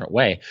time in a different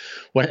way.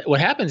 What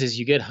happens is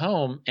you get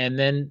home and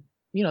then,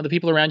 the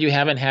people around you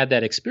haven't had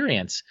that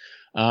experience.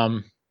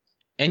 And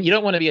you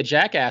don't want to be a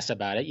jackass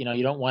about it.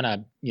 You don't want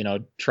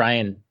to, try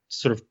and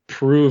sort of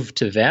prove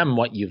to them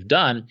what you've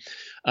done.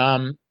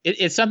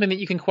 It's something that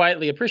you can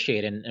quietly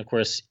appreciate. And of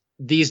course,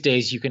 these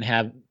days you can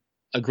have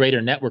a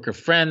greater network of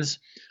friends.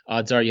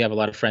 Odds are you have a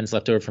lot of friends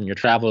left over from your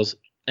travels.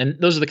 And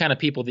those are the kind of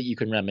people that you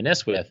can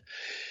reminisce with.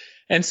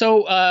 And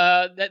so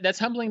that's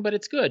humbling, but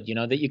it's good,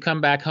 that you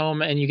come back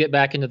home and you get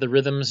back into the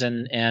rhythms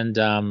and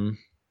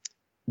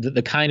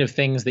the kind of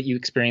things that you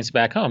experience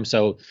back home.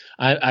 So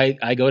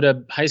I go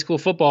to high school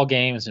football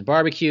games and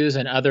barbecues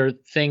and other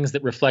things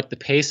that reflect the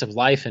pace of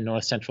life in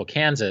north central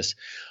Kansas.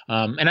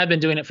 And I've been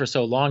doing it for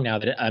so long now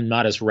that I'm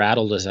not as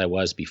rattled as I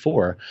was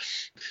before.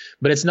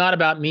 But it's not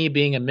about me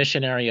being a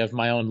missionary of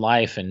my own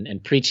life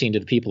and preaching to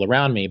the people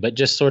around me, but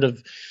just sort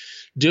of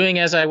doing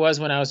as I was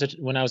when I was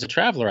a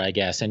traveler, I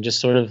guess, and just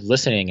sort of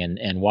listening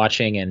and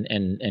watching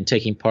and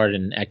taking part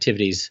in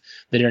activities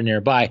that are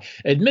nearby.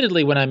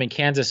 Admittedly, when I'm in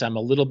Kansas, I'm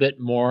a little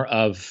bit more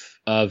of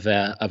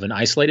an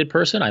isolated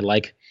person. I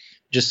like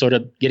just sort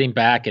of getting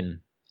back and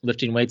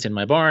lifting weights in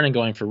my barn and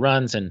going for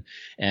runs and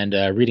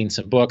reading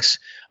some books.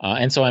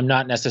 And so I'm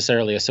not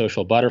necessarily a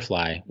social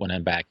butterfly when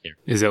I'm back here.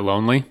 Is it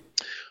lonely?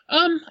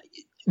 I'm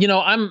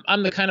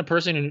the kind of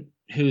person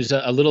who's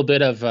a little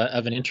bit of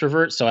an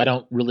introvert, so I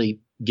don't really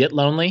get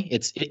lonely.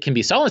 It can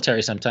be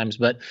solitary sometimes,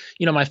 but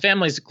my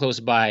family's close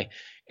by,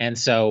 and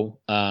so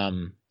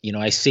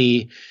I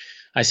see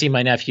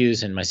my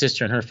nephews and my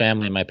sister and her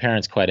family and my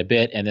parents quite a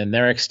bit, and then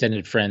their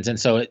extended friends. And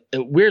so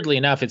weirdly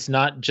enough, it's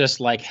not just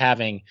like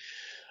having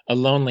a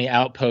lonely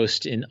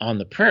outpost on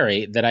the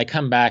prairie, that I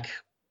come back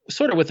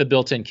sort of with a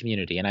built-in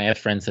community. And I have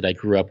friends that I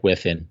grew up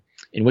with in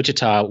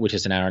Wichita, which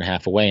is an hour and a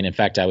half away. And in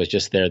fact, I was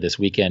just there this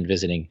weekend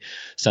visiting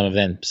some of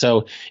them.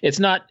 So it's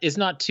not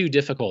too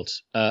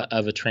difficult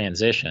of a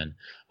transition.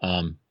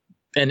 And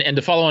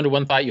to follow on to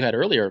one thought you had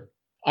earlier,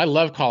 I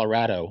love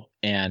Colorado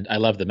and I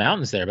love the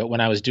mountains there. But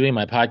when I was doing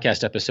my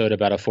podcast episode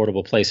about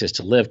affordable places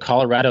to live,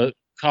 Colorado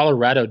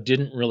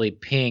didn't really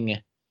ping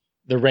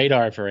the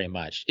radar very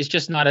much. It's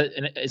just not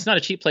a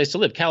cheap place to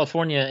live.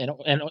 California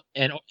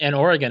and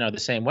Oregon are the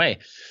same way.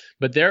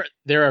 But there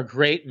are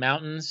great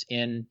mountains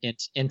in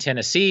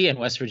Tennessee and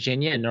West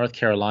Virginia and North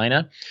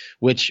Carolina,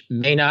 which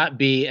may not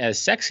be as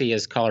sexy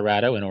as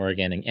Colorado and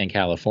Oregon and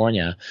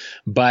California.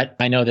 But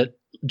I know that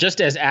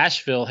just as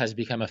Asheville has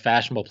become a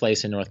fashionable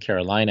place in North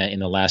Carolina in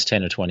the last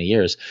 10 or 20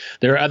 years,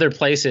 there are other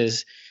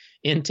places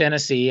in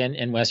Tennessee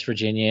and West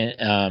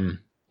Virginia,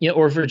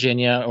 or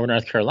Virginia or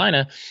North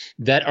Carolina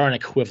that are an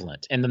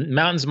equivalent. And the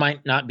mountains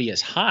might not be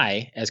as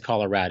high as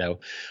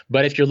Colorado,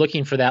 but if you're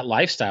looking for that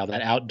lifestyle,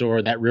 that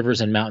outdoor, that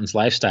rivers and mountains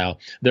lifestyle,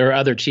 there are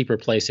other cheaper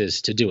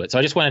places to do it. So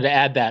I just wanted to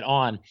add that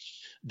on,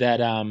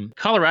 that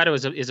Colorado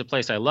is a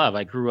place I love.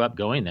 I grew up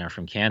going there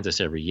from Kansas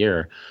every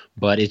year,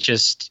 but it's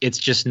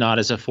just not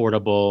as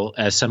affordable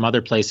as some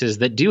other places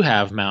that do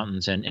have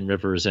mountains and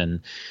rivers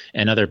and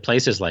other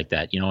places like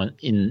that.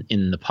 In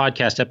the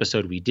podcast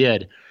episode we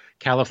did,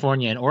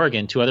 California and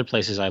Oregon, two other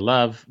places I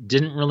love,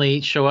 didn't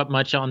really show up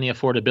much on the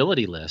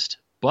affordability list.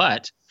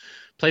 But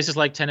places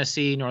like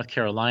Tennessee, North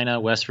Carolina,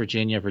 West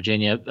Virginia,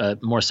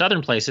 more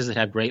southern places that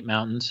have great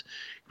mountains,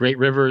 great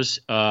rivers,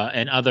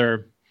 and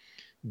other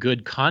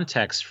good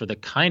context for the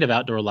kind of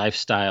outdoor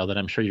lifestyle that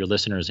I'm sure your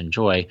listeners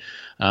enjoy,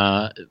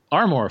 are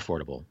more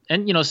affordable.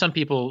 And,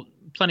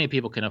 plenty of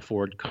people can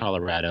afford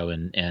Colorado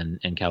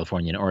and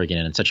California and Oregon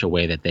in such a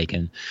way that they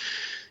can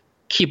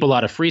keep a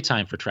lot of free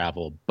time for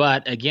travel.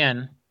 But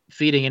again,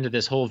 feeding into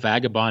this whole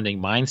vagabonding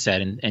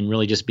mindset and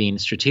really just being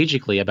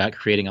strategically about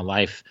creating a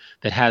life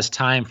that has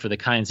time for the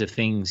kinds of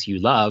things you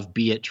love,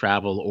 be it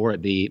travel or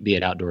be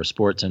it outdoor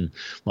sports and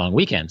long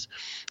weekends.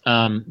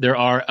 There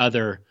are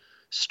other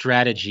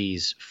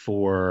strategies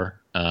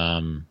for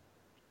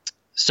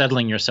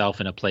settling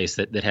yourself in a place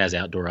that has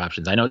outdoor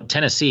options. I know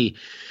Tennessee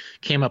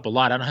came up a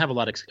lot. I don't have a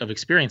lot of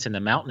experience in the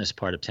mountainous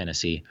part of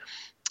Tennessee.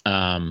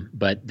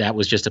 But that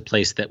was just a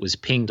place that was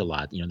pinged a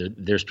lot.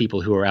 There's people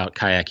who are out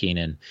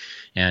kayaking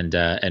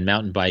and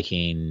mountain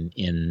biking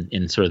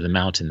in sort of the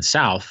mountain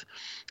south,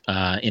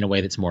 in a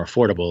way that's more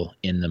affordable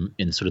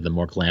in sort of the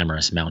more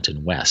glamorous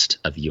mountain west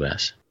of the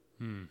U.S.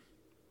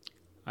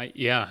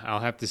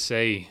 I'll have to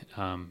say,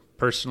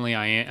 personally,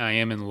 I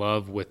am in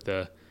love with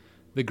the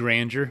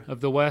grandeur of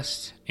the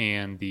West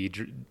and the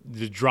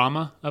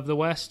drama of the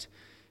West.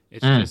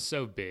 It's just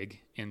so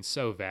big and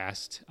so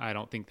vast. I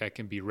don't think that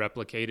can be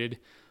replicated.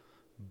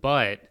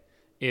 But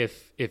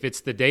if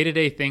it's the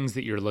day-to-day things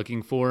that you're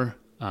looking for,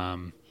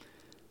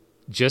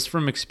 just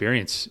from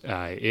experience,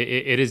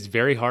 it is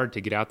very hard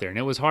to get out there. And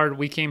it was hard.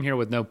 We came here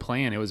with no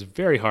plan. It was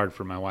very hard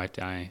for my wife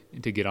and I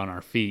to get on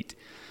our feet.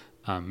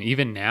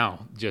 Even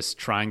now, just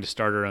trying to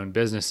start our own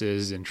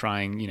businesses and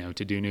trying,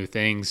 to do new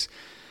things.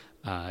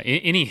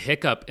 Any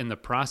hiccup in the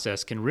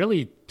process can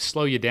really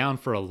slow you down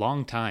for a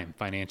long time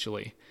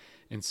financially.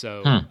 And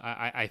so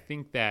I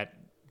think that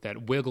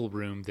wiggle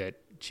room that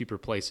cheaper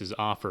places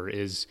offer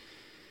is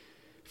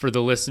for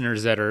the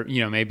listeners that are,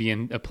 maybe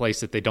in a place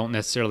that they don't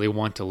necessarily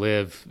want to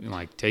live.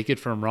 Like, take it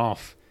from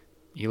Rolf.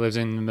 He lives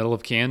in the middle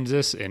of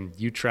Kansas and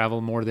you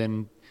travel more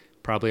than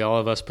probably all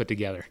of us put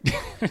together.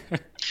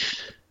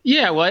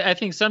 Yeah. Well, I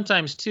think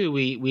sometimes too,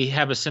 we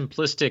have a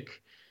simplistic,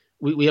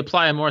 we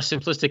apply a more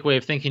simplistic way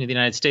of thinking to the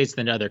United States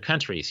than to other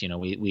countries.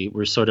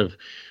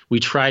 We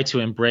try to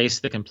embrace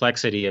the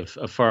complexity of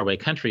faraway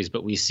countries,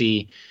 but we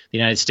see the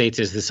United States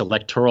as this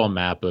electoral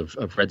map of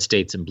red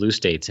states and blue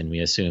states, and we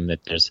assume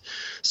that there's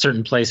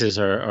certain places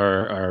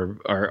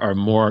are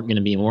more going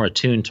to be more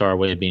attuned to our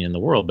way of being in the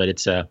world. But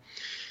it's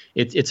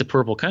a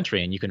purple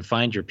country, and you can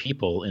find your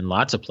people in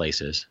lots of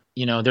places.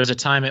 There's a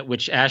time at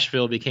which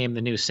Asheville became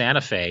the new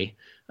Santa Fe,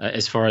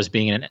 as far as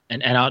being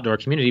an outdoor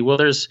community. Well,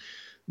 there's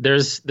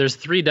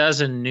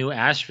 36 new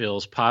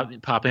Asheville's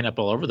popping up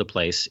all over the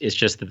place. It's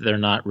just that they're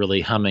not really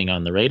humming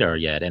on the radar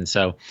yet. And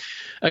so,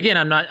 again,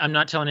 I'm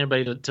not telling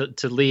anybody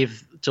to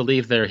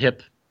leave their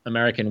hip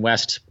American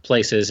West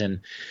places and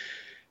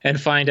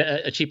find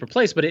a cheaper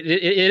place, but it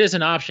is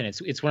an option.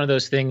 It's one of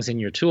those things in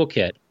your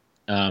toolkit.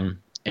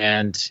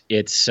 And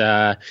it's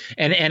and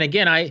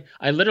again, I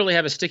literally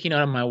have a sticky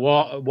note on my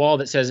wall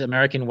that says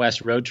American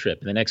West road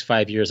trip. In the next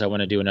 5 years, I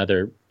want to do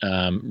another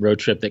road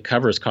trip that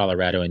covers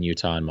Colorado and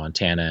Utah and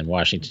Montana and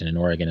Washington and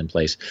Oregon and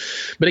place.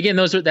 But again,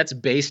 that's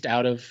based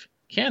out of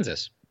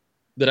Kansas.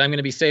 That I'm going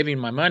to be saving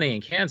my money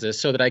in Kansas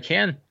so that I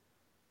can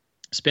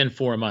spend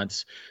 4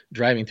 months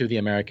driving through the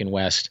American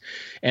West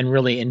and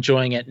really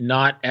enjoying it,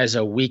 not as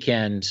a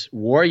weekend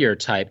warrior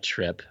type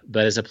trip,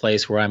 but as a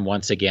place where I'm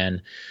once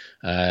again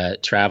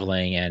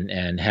traveling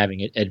and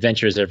having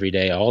adventures every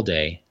day, all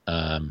day,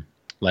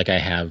 like I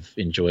have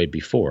enjoyed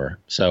before.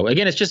 So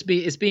again,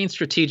 it's being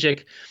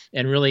strategic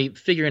and really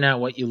figuring out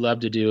what you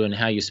love to do and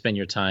how you spend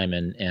your time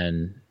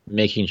and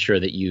making sure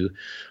that you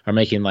are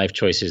making life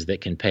choices that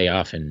can pay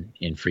off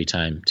in free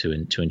time to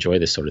enjoy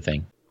this sort of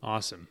thing.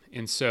 Awesome.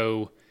 And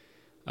so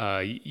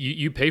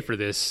you pay for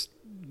this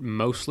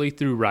mostly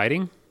through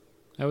writing,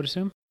 I would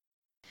assume?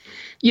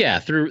 Yeah,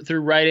 through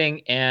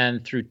writing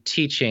and through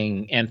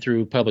teaching and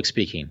through public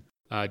speaking.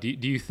 Do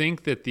you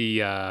think that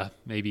the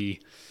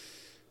maybe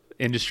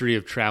industry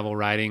of travel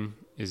writing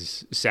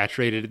is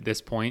saturated at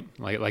this point?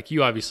 Like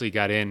you obviously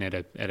got in at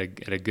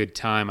a good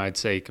time, I'd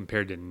say,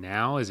 compared to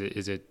now. Is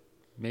it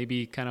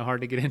maybe kind of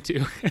hard to get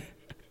into?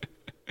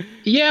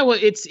 Yeah, well,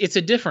 it's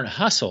a different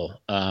hustle.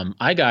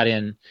 I got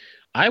in.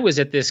 I was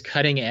at this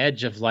cutting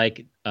edge of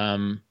like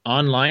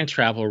online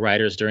travel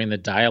writers during the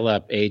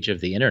dial-up age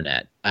of the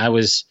internet. I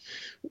was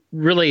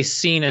really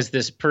seen as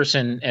this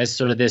person, as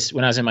sort of this,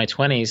 when I was in my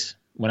 20s,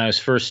 when I was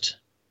first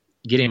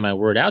getting my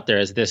word out there,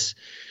 as this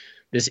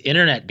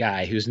internet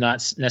guy who's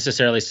not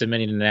necessarily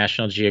submitting to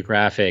National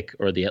Geographic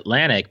or the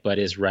Atlantic, but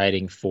is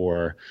writing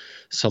for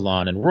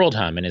Salon and World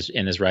Hum and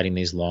is writing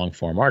these long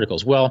form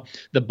articles. Well,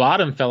 the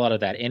bottom fell out of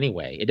that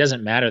anyway. It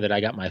doesn't matter that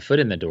I got my foot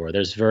in the door.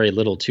 There's very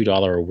little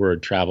 $2 a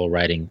word travel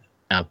writing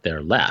out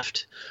there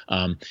left.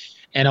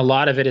 And a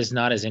lot of it is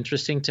not as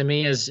interesting to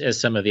me as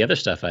some of the other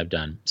stuff I've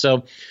done.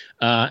 So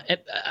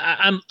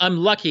I'm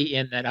lucky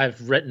in that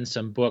I've written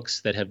some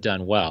books that have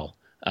done well.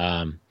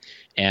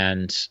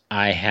 And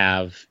I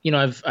have,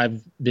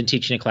 I've been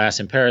teaching a class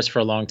in Paris for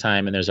a long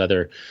time, and there's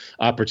other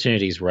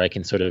opportunities where I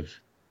can sort of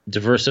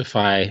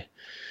diversify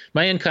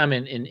my income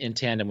in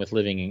tandem with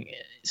living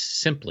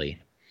simply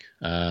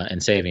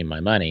and saving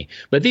my money.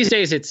 But these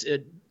days,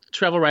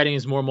 travel writing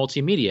is more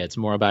multimedia. It's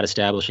more about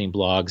establishing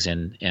blogs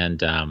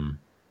and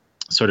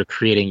sort of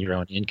creating your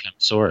own income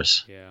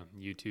source. Yeah,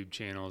 YouTube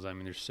channels. I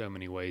mean, there's so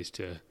many ways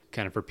to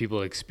kind of for people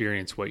to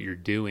experience what you're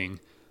doing.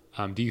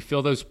 Do you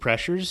feel those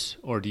pressures,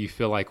 or do you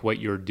feel like what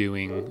you're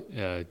doing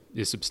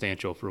is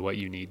substantial for what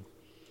you need?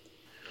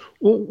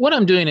 Well, what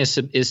I'm doing is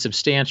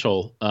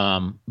substantial,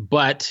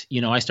 but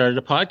I started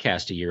a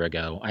podcast a year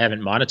ago. I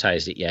haven't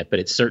monetized it yet, but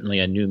it's certainly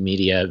a new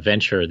media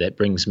venture that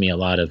brings me a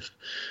lot of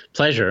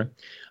pleasure.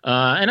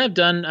 And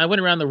I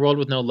went around the world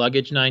with no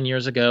luggage 9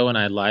 years ago, and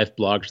I live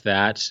blogged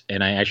that,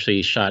 and I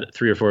actually shot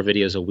 3 or 4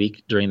 videos a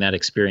week during that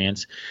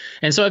experience.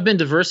 And so I've been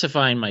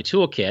diversifying my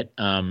toolkit.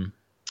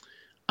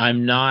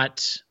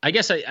 I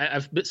guess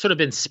I've sort of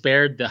been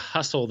spared the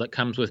hustle that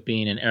comes with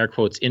being an air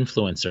quotes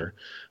influencer,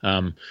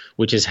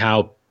 which is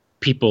how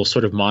people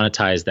sort of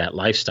monetize that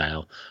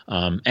lifestyle.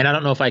 And I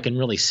don't know if I can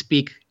really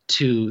speak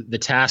to the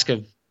task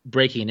of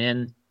breaking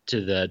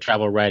into the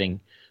travel writing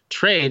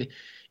trade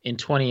in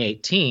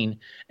 2018,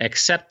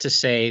 except to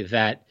say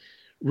that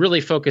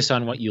really focus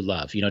on what you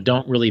love.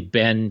 Don't really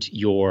bend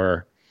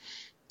your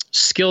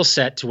skill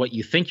set to what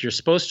you think you're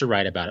supposed to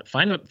write about it.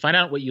 Find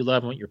out what you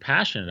love and what you're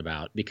passionate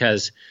about,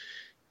 because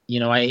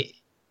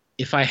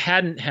if I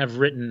hadn't have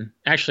written,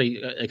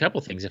 actually a couple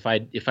of things, if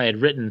I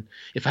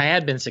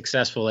had been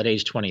successful at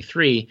age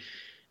 23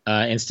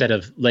 instead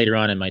of later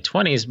on in my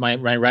 20s, my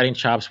writing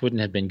chops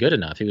wouldn't have been good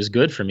enough. It was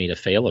good for me to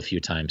fail a few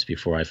times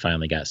before I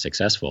finally got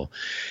successful.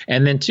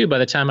 And then too, by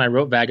the time I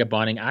wrote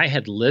Vagabonding, I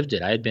had lived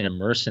it. I had been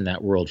immersed in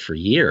that world for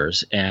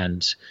years.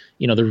 And,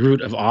 the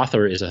root of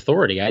author is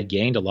authority. I had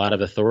gained a lot of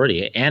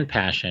authority and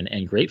passion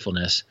and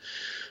gratefulness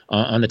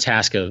on the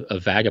task of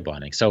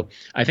vagabonding. So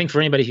I think for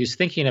anybody who's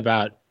thinking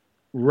about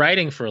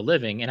writing for a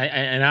living, and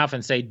I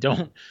often say,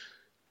 to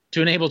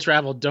enable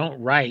travel,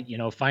 don't write,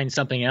 find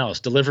something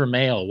else, deliver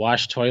mail,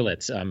 wash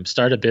toilets,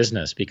 start a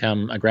business,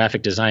 become a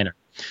graphic designer.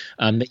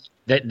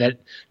 That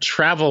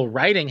travel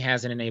writing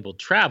hasn't enabled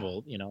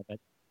travel, but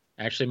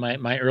actually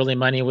my early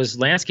money was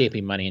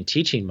landscaping money and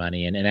teaching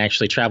money, and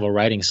actually travel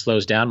writing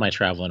slows down my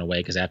travel in a way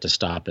because I have to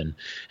stop and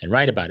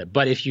write about it.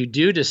 But if you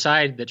do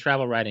decide that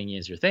travel writing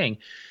is your thing,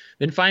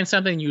 then find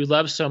something you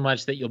love so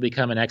much that you'll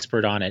become an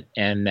expert on it,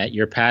 and that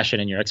your passion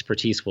and your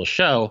expertise will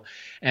show.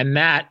 And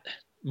that,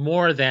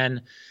 more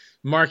than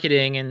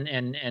marketing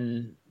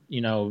and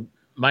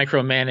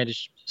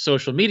micromanaged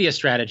social media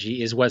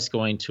strategy, is what's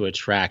going to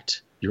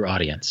attract your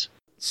audience.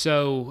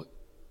 So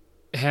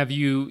have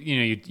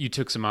you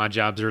took some odd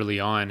jobs early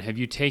on. Have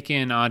you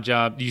taken odd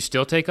jobs? Do you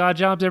still take odd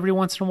jobs every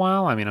once in a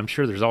while? I mean, I'm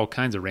sure there's all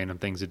kinds of random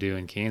things to do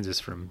in Kansas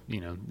from,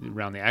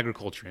 around the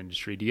agriculture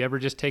industry. Do you ever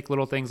just take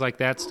little things like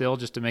that still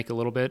just to make a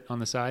little bit on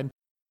the side?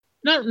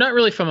 Not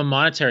really from a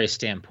monetary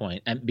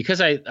standpoint, and because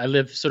I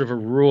live sort of a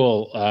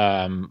rural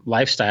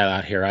lifestyle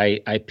out here,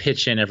 I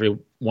pitch in every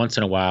once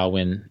in a while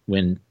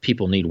when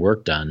people need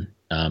work done.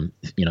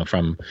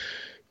 From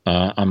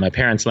on my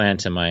parents' land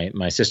to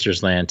my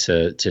sister's land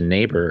to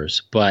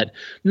neighbors, but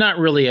not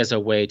really as a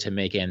way to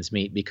make ends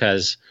meet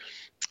because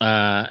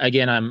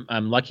again,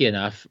 I'm lucky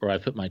enough, or I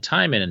put my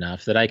time in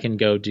enough that I can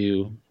go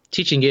do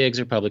teaching gigs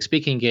or public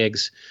speaking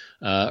gigs,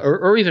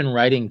 or even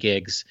writing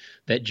gigs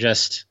that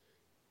just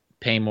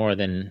pay more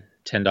than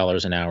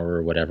 $10 an hour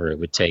or whatever it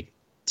would take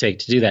to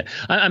do that.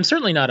 I'm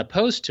certainly not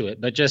opposed to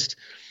it, but just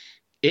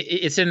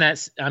it's in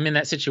that I'm in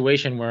that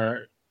situation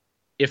where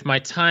if my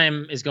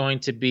time is going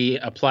to be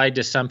applied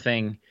to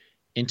something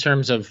in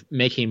terms of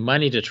making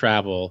money to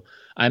travel,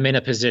 I'm in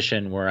a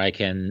position where I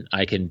can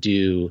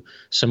do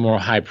some more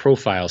high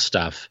profile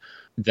stuff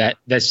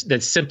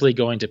that's simply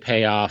going to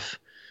pay off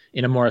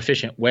in a more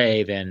efficient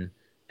way than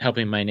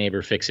helping my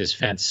neighbor fix his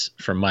fence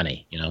for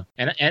money,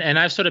 And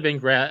I've sort of been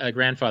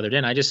grandfathered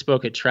in. I just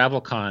spoke at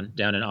TravelCon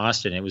down in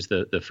Austin. It was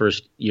the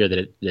first year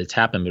that it's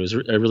happened, but it was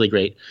a really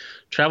great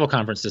travel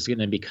conference that's going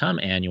to become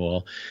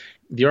annual.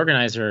 The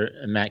organizer,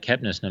 Matt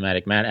Kepnes,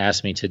 Nomadic Matt,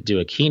 asked me to do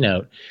a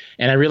keynote.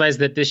 And I realized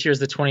that this year is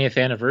the 20th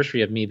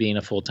anniversary of me being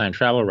a full-time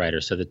travel writer.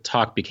 So the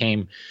talk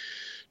became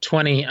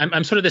 20.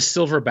 I'm sort of this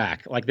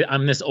silverback,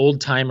 I'm this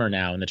old timer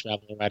now in the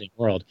travel writing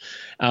world.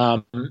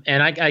 And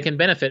I can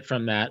benefit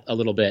from that a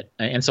little bit.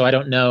 And so I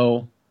don't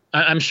know.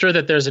 I'm sure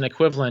that there's an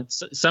equivalent.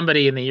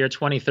 Somebody in the year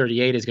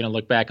 2038 is going to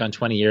look back on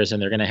 20 years and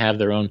they're going to have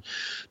their own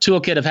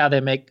toolkit of how they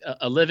make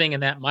a living.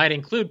 And that might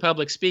include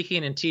public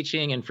speaking and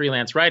teaching and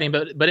freelance writing,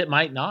 but it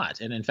might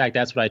not. And in fact,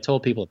 that's what I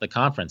told people at the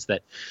conference,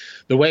 that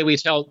the way we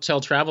tell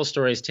travel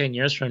stories 10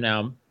 years from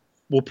now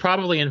will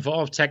probably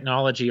involve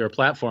technology or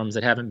platforms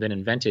that haven't been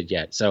invented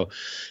yet. So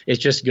it's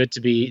just good to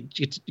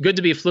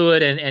be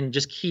fluid and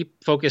just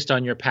keep focused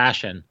on your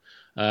passion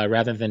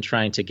rather than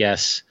trying to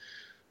guess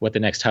what the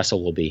next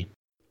hustle will be.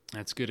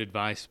 That's good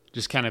advice.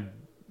 Just kind of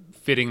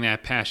fitting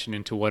that passion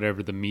into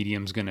whatever the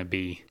medium's going to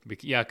be.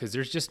 Yeah, because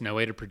there's just no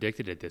way to predict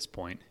it at this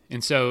point.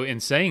 And so in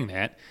saying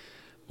that,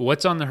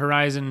 what's on the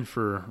horizon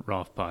for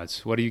Rolf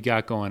Potts? What do you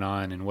got going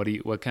on, and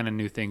what kind of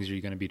new things are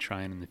you going to be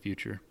trying in the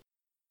future?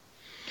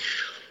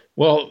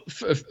 Well,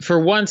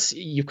 for once,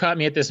 you've caught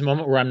me at this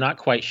moment where I'm not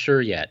quite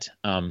sure yet.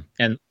 And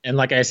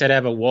like I said, I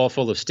have a wall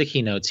full of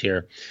sticky notes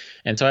here.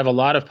 And so I have a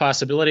lot of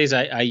possibilities.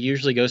 I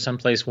usually go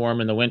someplace warm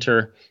in the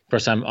winter. Of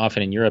course, I'm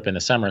often in Europe in the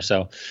summer.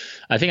 So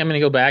I think I'm going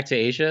to go back to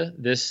Asia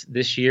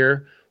this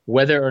year.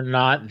 Whether or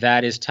not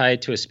that is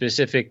tied to a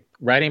specific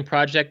writing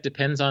project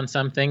depends on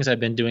some things.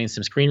 I've been doing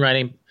some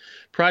screenwriting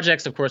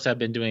projects. Of course, I've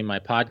been doing my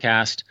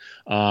podcast.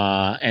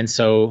 And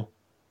so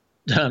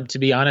to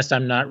be honest,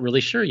 I'm not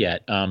really sure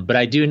yet. But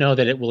I do know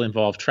that it will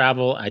involve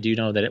travel. I do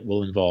know that it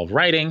will involve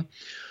writing.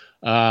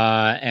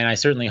 And I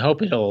certainly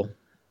hope it'll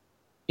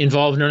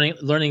involve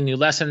learning new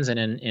lessons and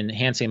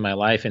enhancing my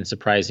life in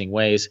surprising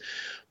ways.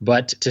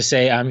 But to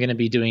say I'm going to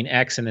be doing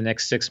X in the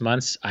next 6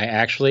 months, I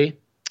actually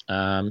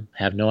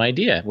have no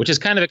idea, which is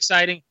kind of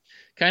exciting,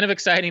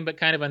 but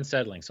kind of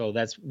unsettling. So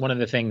that's one of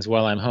the things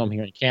while I'm home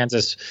here in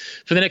Kansas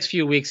for the next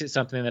few weeks. It's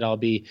something that I'll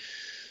be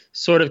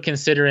sort of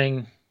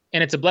considering.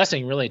 And it's a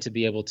blessing, really, to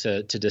be able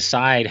to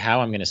decide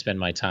how I'm going to spend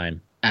my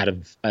time out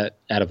of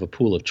a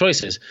pool of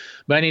choices.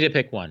 But I need to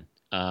pick one.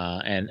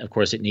 And, of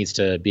course, it needs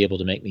to be able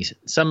to make me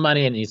some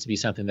money. It needs to be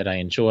something that I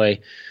enjoy.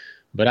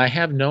 But I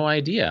have no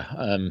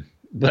idea.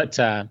 But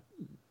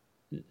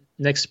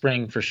next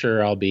spring, for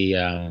sure, I'll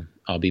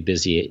be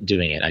busy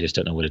doing it. I just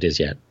don't know what it is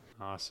yet.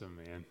 Awesome,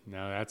 man.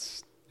 No,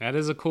 that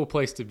is a cool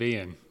place to be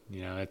in.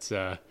 It's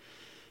a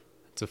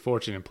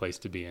fortunate place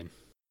to be in.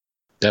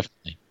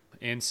 Definitely.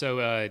 And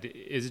so,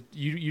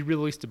 you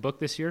released a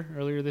book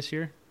earlier this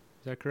year?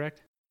 Is that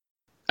correct?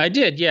 I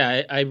did,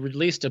 yeah. I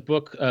released a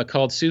book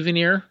called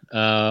Souvenir,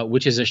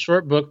 which is a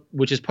short book,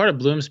 which is part of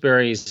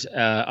Bloomsbury's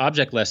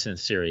Object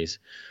Lessons series.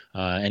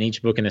 And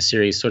each book in the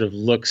series sort of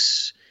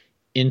looks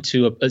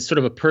into a sort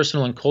of a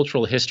personal and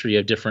cultural history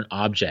of different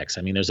objects.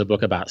 I mean, there's a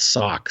book about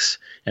socks,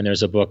 and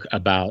there's a book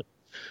about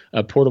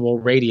portable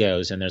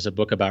radios, and there's a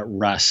book about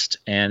rust.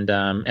 And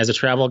as a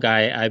travel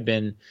guy, I've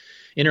been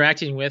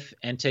interacting with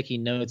and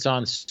taking notes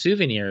on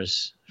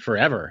souvenirs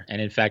forever.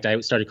 And in fact, I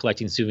started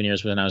collecting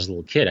souvenirs when I was a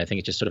little kid. I think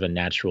it's just sort of a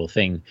natural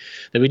thing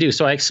that we do.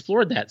 So I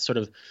explored that sort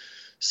of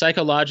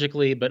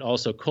psychologically, but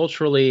also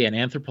culturally and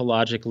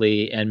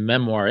anthropologically and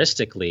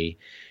memoiristically.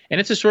 And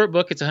it's a short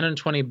book. It's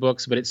 120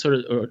 books, but it's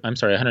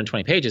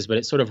 120 pages, but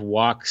it sort of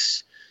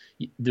walks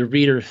the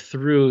reader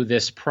through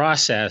this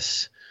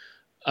process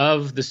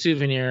of the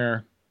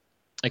souvenir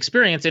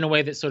experience in a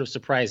way that's sort of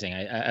surprising.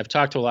 I've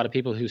talked to a lot of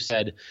people who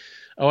said,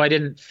 oh, I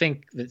didn't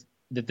think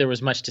that there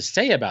was much to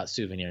say about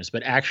souvenirs,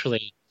 but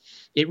actually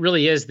it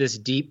really is this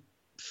deep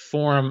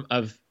form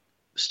of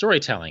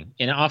storytelling.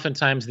 And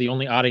oftentimes the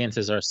only audience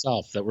is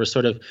ourselves, that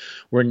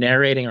we're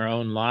narrating our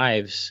own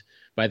lives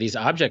by these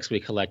objects we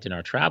collect in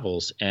our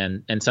travels.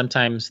 And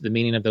sometimes the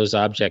meaning of those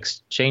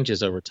objects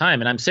changes over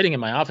time. And I'm sitting in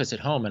my office at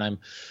home and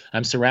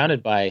I'm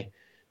surrounded by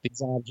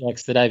these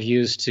objects that I've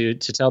used to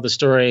tell the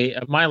story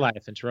of my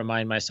life and to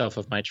remind myself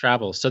of my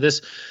travels. So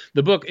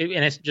the book, and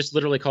it's just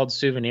literally called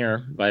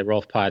Souvenir by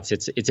Rolf Potts.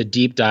 It's a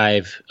deep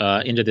dive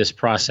into this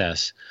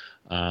process,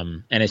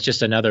 and it's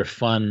just another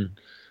fun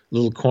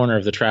little corner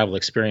of the travel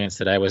experience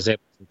that I was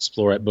able to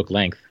explore at book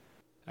length.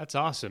 That's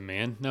awesome,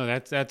 man. No,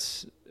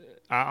 that's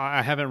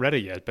I haven't read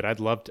it yet, but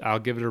I'll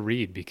give it a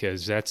read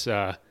because that's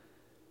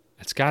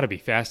got to be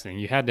fascinating.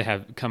 You had to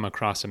have come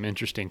across some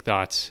interesting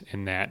thoughts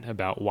in that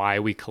about why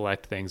we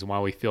collect things and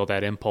why we feel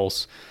that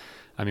impulse.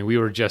 I mean, we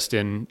were just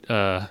in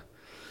the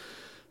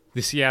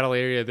Seattle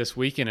area this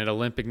weekend at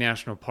Olympic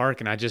National Park,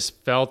 and I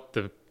just felt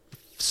the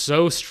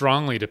so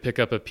strongly to pick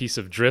up a piece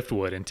of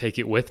driftwood and take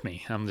it with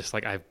me. I'm just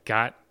like, I've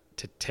got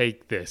to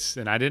take this,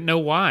 and I didn't know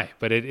why,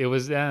 but it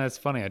was that's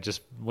funny. I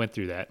just went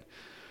through that.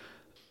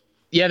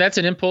 Yeah, that's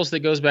an impulse that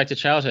goes back to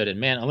childhood. And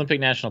man, Olympic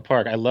National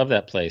Park, I love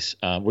that place.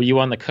 Were you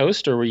on the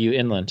coast or were you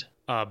inland?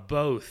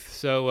 Both.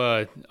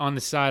 So on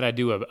the side, I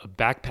do a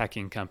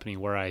backpacking company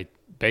where I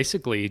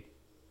basically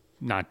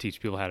not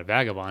teach people how to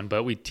vagabond,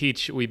 but we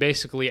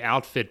basically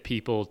outfit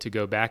people to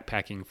go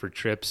backpacking for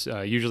trips.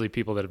 Usually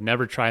people that have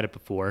never tried it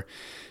before,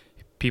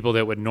 people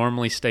that would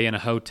normally stay in a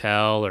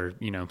hotel or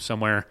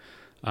somewhere,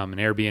 an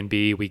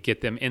Airbnb. We get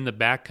them in the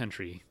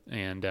backcountry,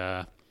 and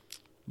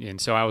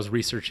so I was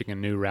researching a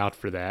new route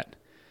for that.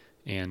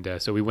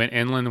 And so we went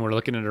inland, and we're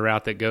looking at a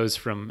route that goes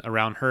from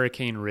around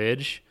Hurricane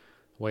Ridge,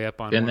 way up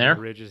on Been one of there?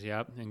 the ridges,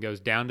 yep, and goes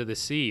down to the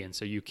sea. And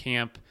so you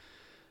camp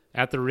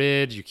at the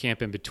ridge, you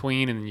camp in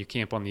between, and then you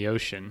camp on the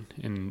ocean.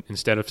 And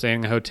instead of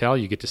staying in a hotel,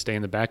 you get to stay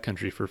in the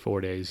backcountry for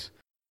 4 days.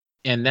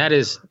 And that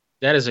is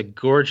a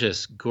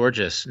gorgeous,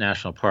 gorgeous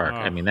national park.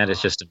 I Oh, mean, that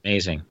is just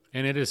amazing.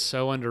 and it is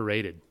so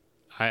underrated.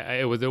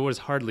 There was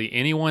hardly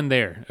anyone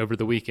there over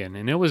the weekend,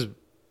 and it was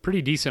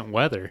pretty decent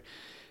weather.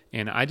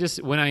 And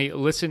when I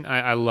listen,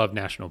 I love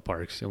national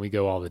parks, and we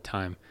go all the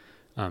time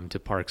to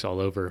parks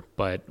all over.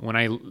 But when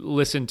I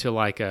listen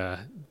to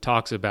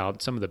talks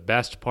about some of the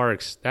best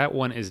parks, that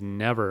one is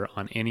never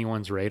on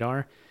anyone's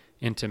radar.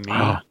 And to me,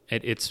 Oh,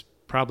 it's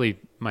probably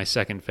my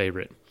second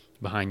favorite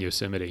behind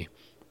Yosemite.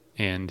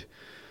 And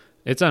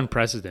it's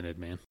unprecedented,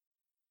 man.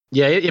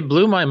 yeah, it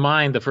blew my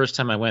mind the first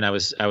time I went. I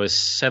was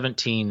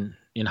 17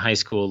 in high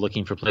school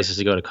looking for places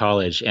to go to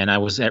college, and I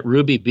was at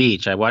Ruby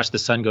Beach. I watched the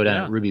sun go down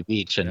Yeah. at Ruby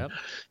Beach, and Yep.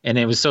 and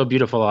it was so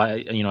beautiful.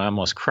 I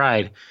almost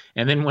cried.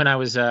 And then when I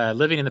was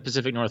living in the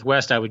Pacific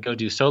Northwest, I would go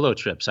do solo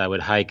trips. I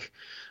would hike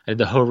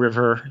the Hoh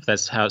River, if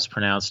that's how it's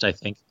pronounced, I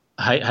think.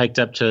 Hiked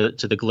up to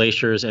the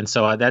glaciers, and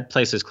so that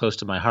place is close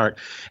to my heart.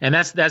 And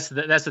that's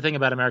the thing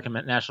about American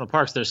national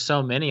parks. There's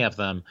so many of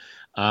them,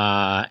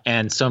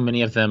 and so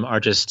many of them are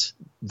just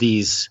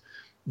these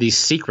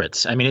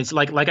secrets. I mean, it's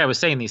like I was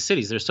saying, these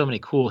cities, there's so many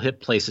cool, hip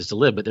places to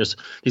live, but there's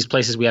these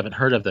places we haven't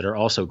heard of that are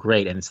also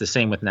great. And it's the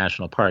same with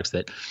national parks,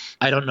 that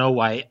I don't know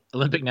why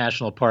Olympic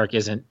National Park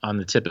isn't on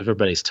the tip of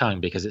everybody's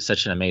tongue, because it's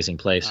such an amazing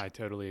place. I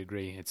totally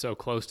agree. It's so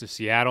close to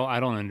Seattle. I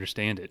don't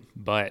understand it,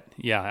 but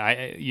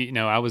yeah,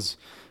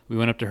 we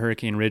went up to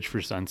Hurricane Ridge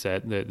for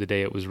sunset the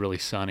day it was really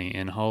sunny,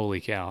 and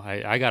holy cow,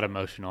 I got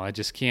emotional. I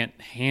just can't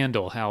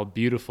handle how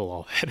beautiful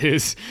all that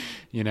is,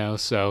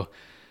 So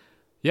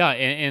yeah,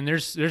 and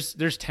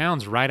there's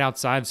towns right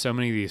outside so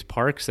many of these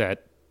parks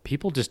that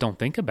people just don't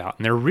think about,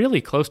 and they're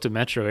really close to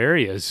metro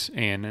areas.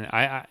 And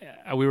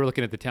we were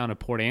looking at the town of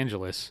Port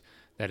Angeles,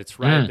 that it's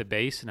right at the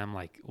base, and I'm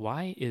like,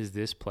 why is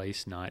this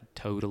place not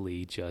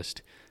totally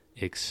just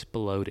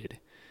exploded?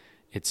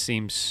 It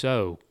seems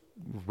so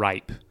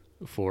ripe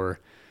for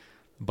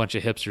a bunch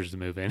of hipsters to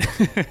move in.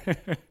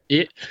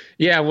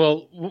 Yeah,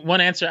 well,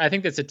 one answer, I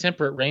think that's a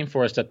temperate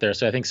rainforest up there,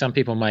 so I think some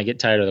people might get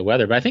tired of the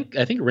weather. But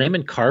I think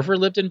Raymond Carver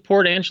lived in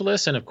Port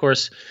Angeles, and of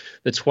course,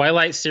 the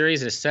Twilight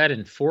series is set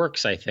in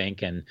Forks, I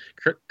think, and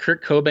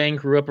Kurt Cobain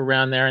grew up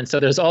around there, and so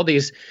there's all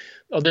these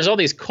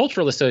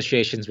cultural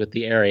associations with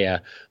the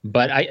area.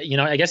 But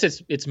I guess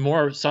it's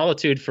more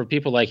solitude for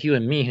people like you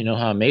and me who know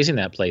how amazing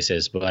that place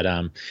is. But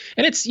and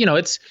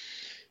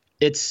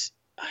it's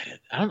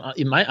I don't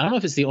know. I don't know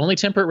if it's the only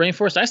temperate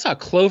rainforest. I saw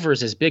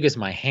clovers as big as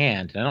my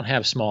hand, and I don't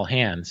have small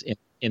hands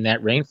in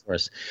that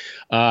rainforest.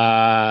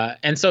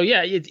 And so,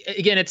 yeah,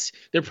 again,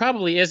 there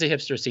probably is a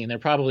hipster scene. There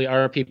probably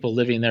are people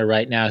living there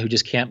right now who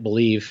just can't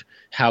believe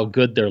how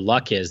good their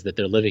luck is that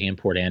they're living in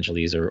Port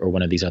Angeles or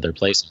one of these other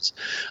places.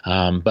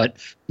 But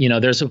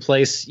there's a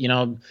place.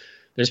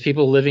 There's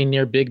people living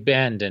near Big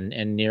Bend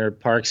and near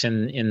parks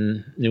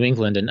in New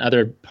England and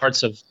other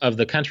parts of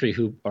the country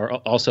who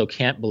also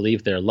can't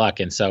believe their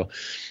luck. And so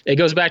it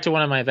goes back to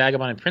one of my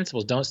vagabonding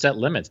principles: don't set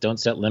limits. Don't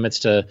set limits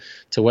to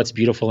what's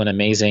beautiful and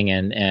amazing.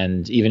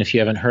 And even if you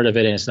haven't heard of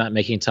it and it's not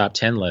making top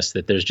 10 lists,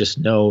 that there's just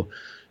no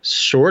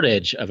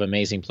shortage of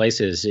amazing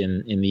places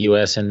in the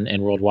U.S.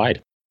 and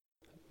worldwide.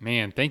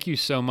 Man, thank you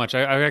so much.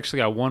 I actually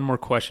got one more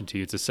question to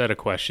you. It's a set of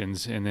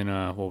questions, and then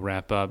we'll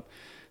wrap up.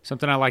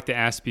 Something I like to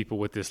ask people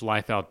with this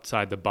Life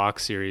Outside the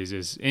Box series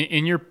is,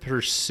 in your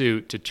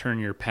pursuit to turn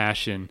your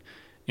passion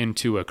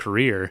into a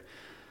career,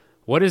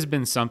 what has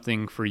been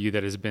something for you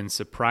that has been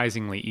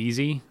surprisingly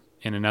easy,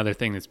 and another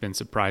thing that's been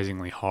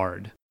surprisingly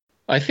hard?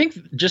 I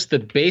think just the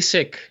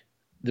basic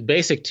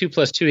 2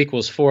 +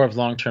 2 = 4 of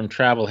long-term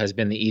travel has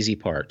been the easy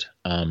part.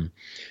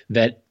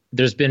 That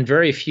there's been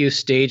very few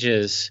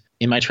stages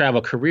in my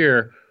travel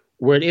career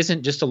where it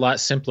isn't just a lot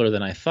simpler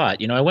than I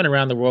thought. I went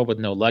around the world with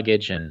no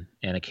luggage and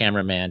a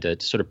cameraman to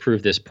sort of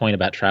prove this point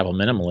about travel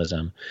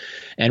minimalism.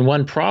 And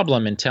one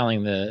problem in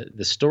telling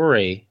the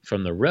story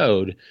from the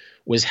road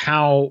was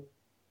how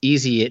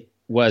easy it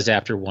was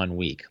after 1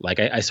 week. Like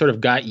I sort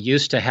of got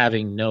used to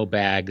having no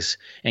bags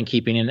and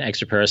keeping an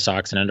extra pair of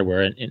socks and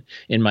underwear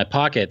in my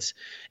pockets.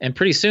 And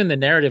pretty soon the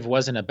narrative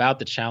wasn't about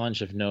the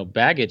challenge of no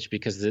baggage,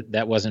 because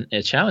that wasn't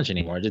a challenge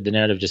anymore. The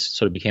narrative just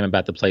sort of became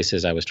about the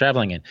places I was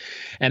traveling in.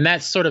 And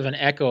that's sort of an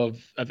echo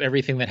of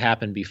everything that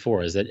happened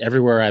before, is that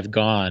everywhere I've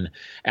gone,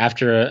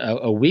 after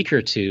a week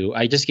or two,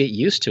 I just get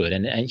used to it.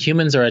 And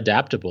humans are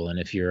adaptable. And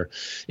if you're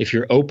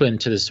open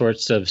to the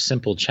sorts of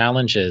simple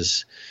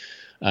challenges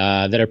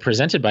that are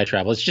presented by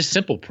travel, it's just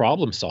simple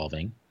problem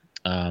solving.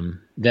 So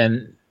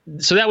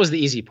that was the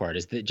easy part,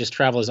 is that just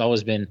travel has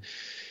always been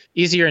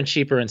easier and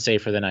cheaper and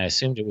safer than I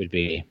assumed it would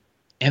be.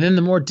 And then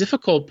the more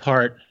difficult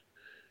part,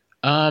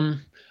 I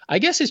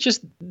guess it's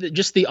just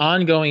the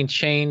ongoing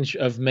change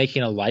of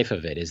making a life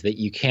of it, is that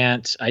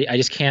I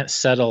just can't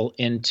settle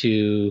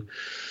into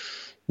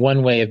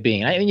one way of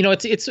being.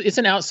 It's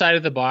an outside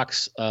of the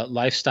box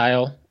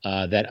lifestyle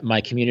that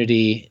my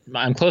community.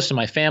 I'm close to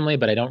my family,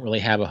 but I don't really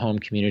have a home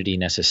community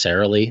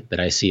necessarily that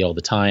I see all the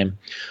time.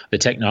 The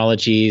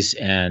technologies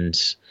and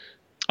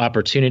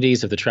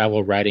opportunities of the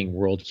travel writing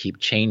world keep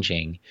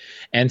changing,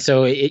 and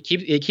so it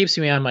keeps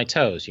me on my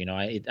toes.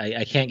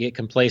 I can't get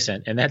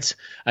complacent, and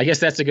I guess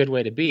that's a good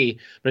way to be.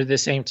 But at the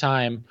same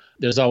time,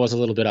 there's always a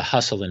little bit of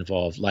hustle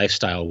involved,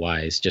 lifestyle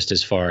wise, just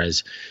as far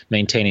as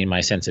maintaining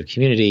my sense of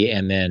community,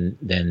 and then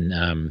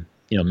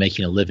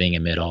making a living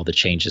amid all the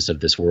changes of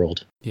this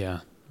world. Yeah,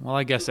 well,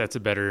 I guess that's a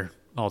better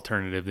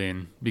alternative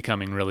than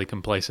becoming really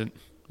complacent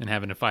and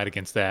having to fight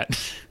against that.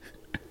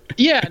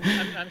 Yeah,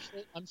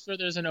 I'm sure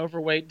there's an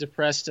overweight,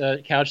 depressed,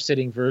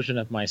 couch-sitting version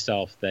of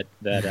myself that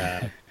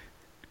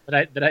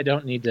I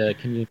don't need to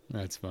communicate.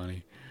 That's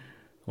funny.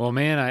 Well,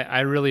 man, I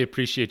really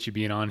appreciate you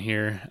being on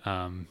here.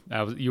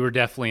 You were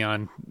definitely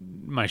on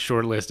my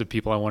short list of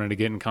people I wanted to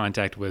get in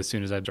contact with as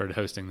soon as I started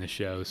hosting this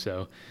show.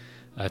 So,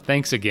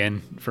 thanks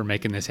again for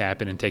making this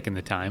happen and taking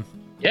the time.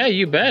 Yeah,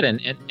 you bet,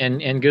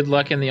 and good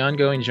luck in the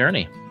ongoing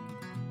journey.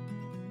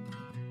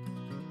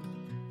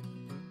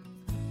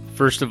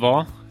 First of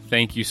all,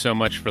 thank you so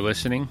much for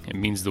listening. It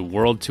means the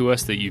world to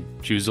us that you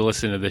choose to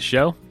listen to this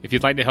show. If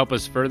you'd like to help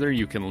us further,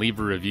 you can leave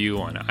a review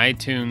on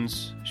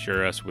iTunes,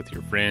 share us with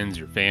your friends,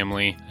 your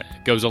family.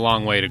 It goes a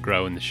long way to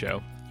growing the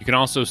show. You can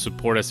also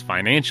support us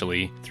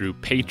financially through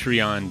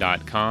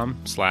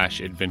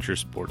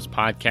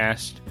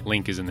patreon.com/adventuresportspodcast.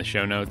 Link is in the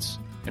show notes.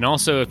 And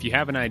also, if you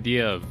have an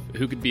idea of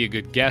who could be a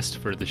good guest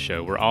for the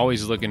show, we're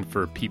always looking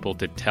for people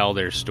to tell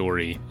their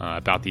story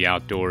about the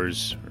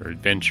outdoors or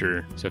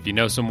adventure. So if you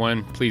know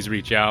someone, please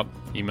reach out.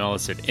 Email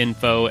us at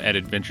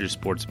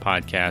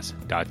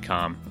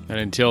info@adventuresportspodcast.com. And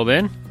until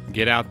then,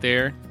 get out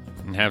there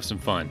and have some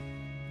fun.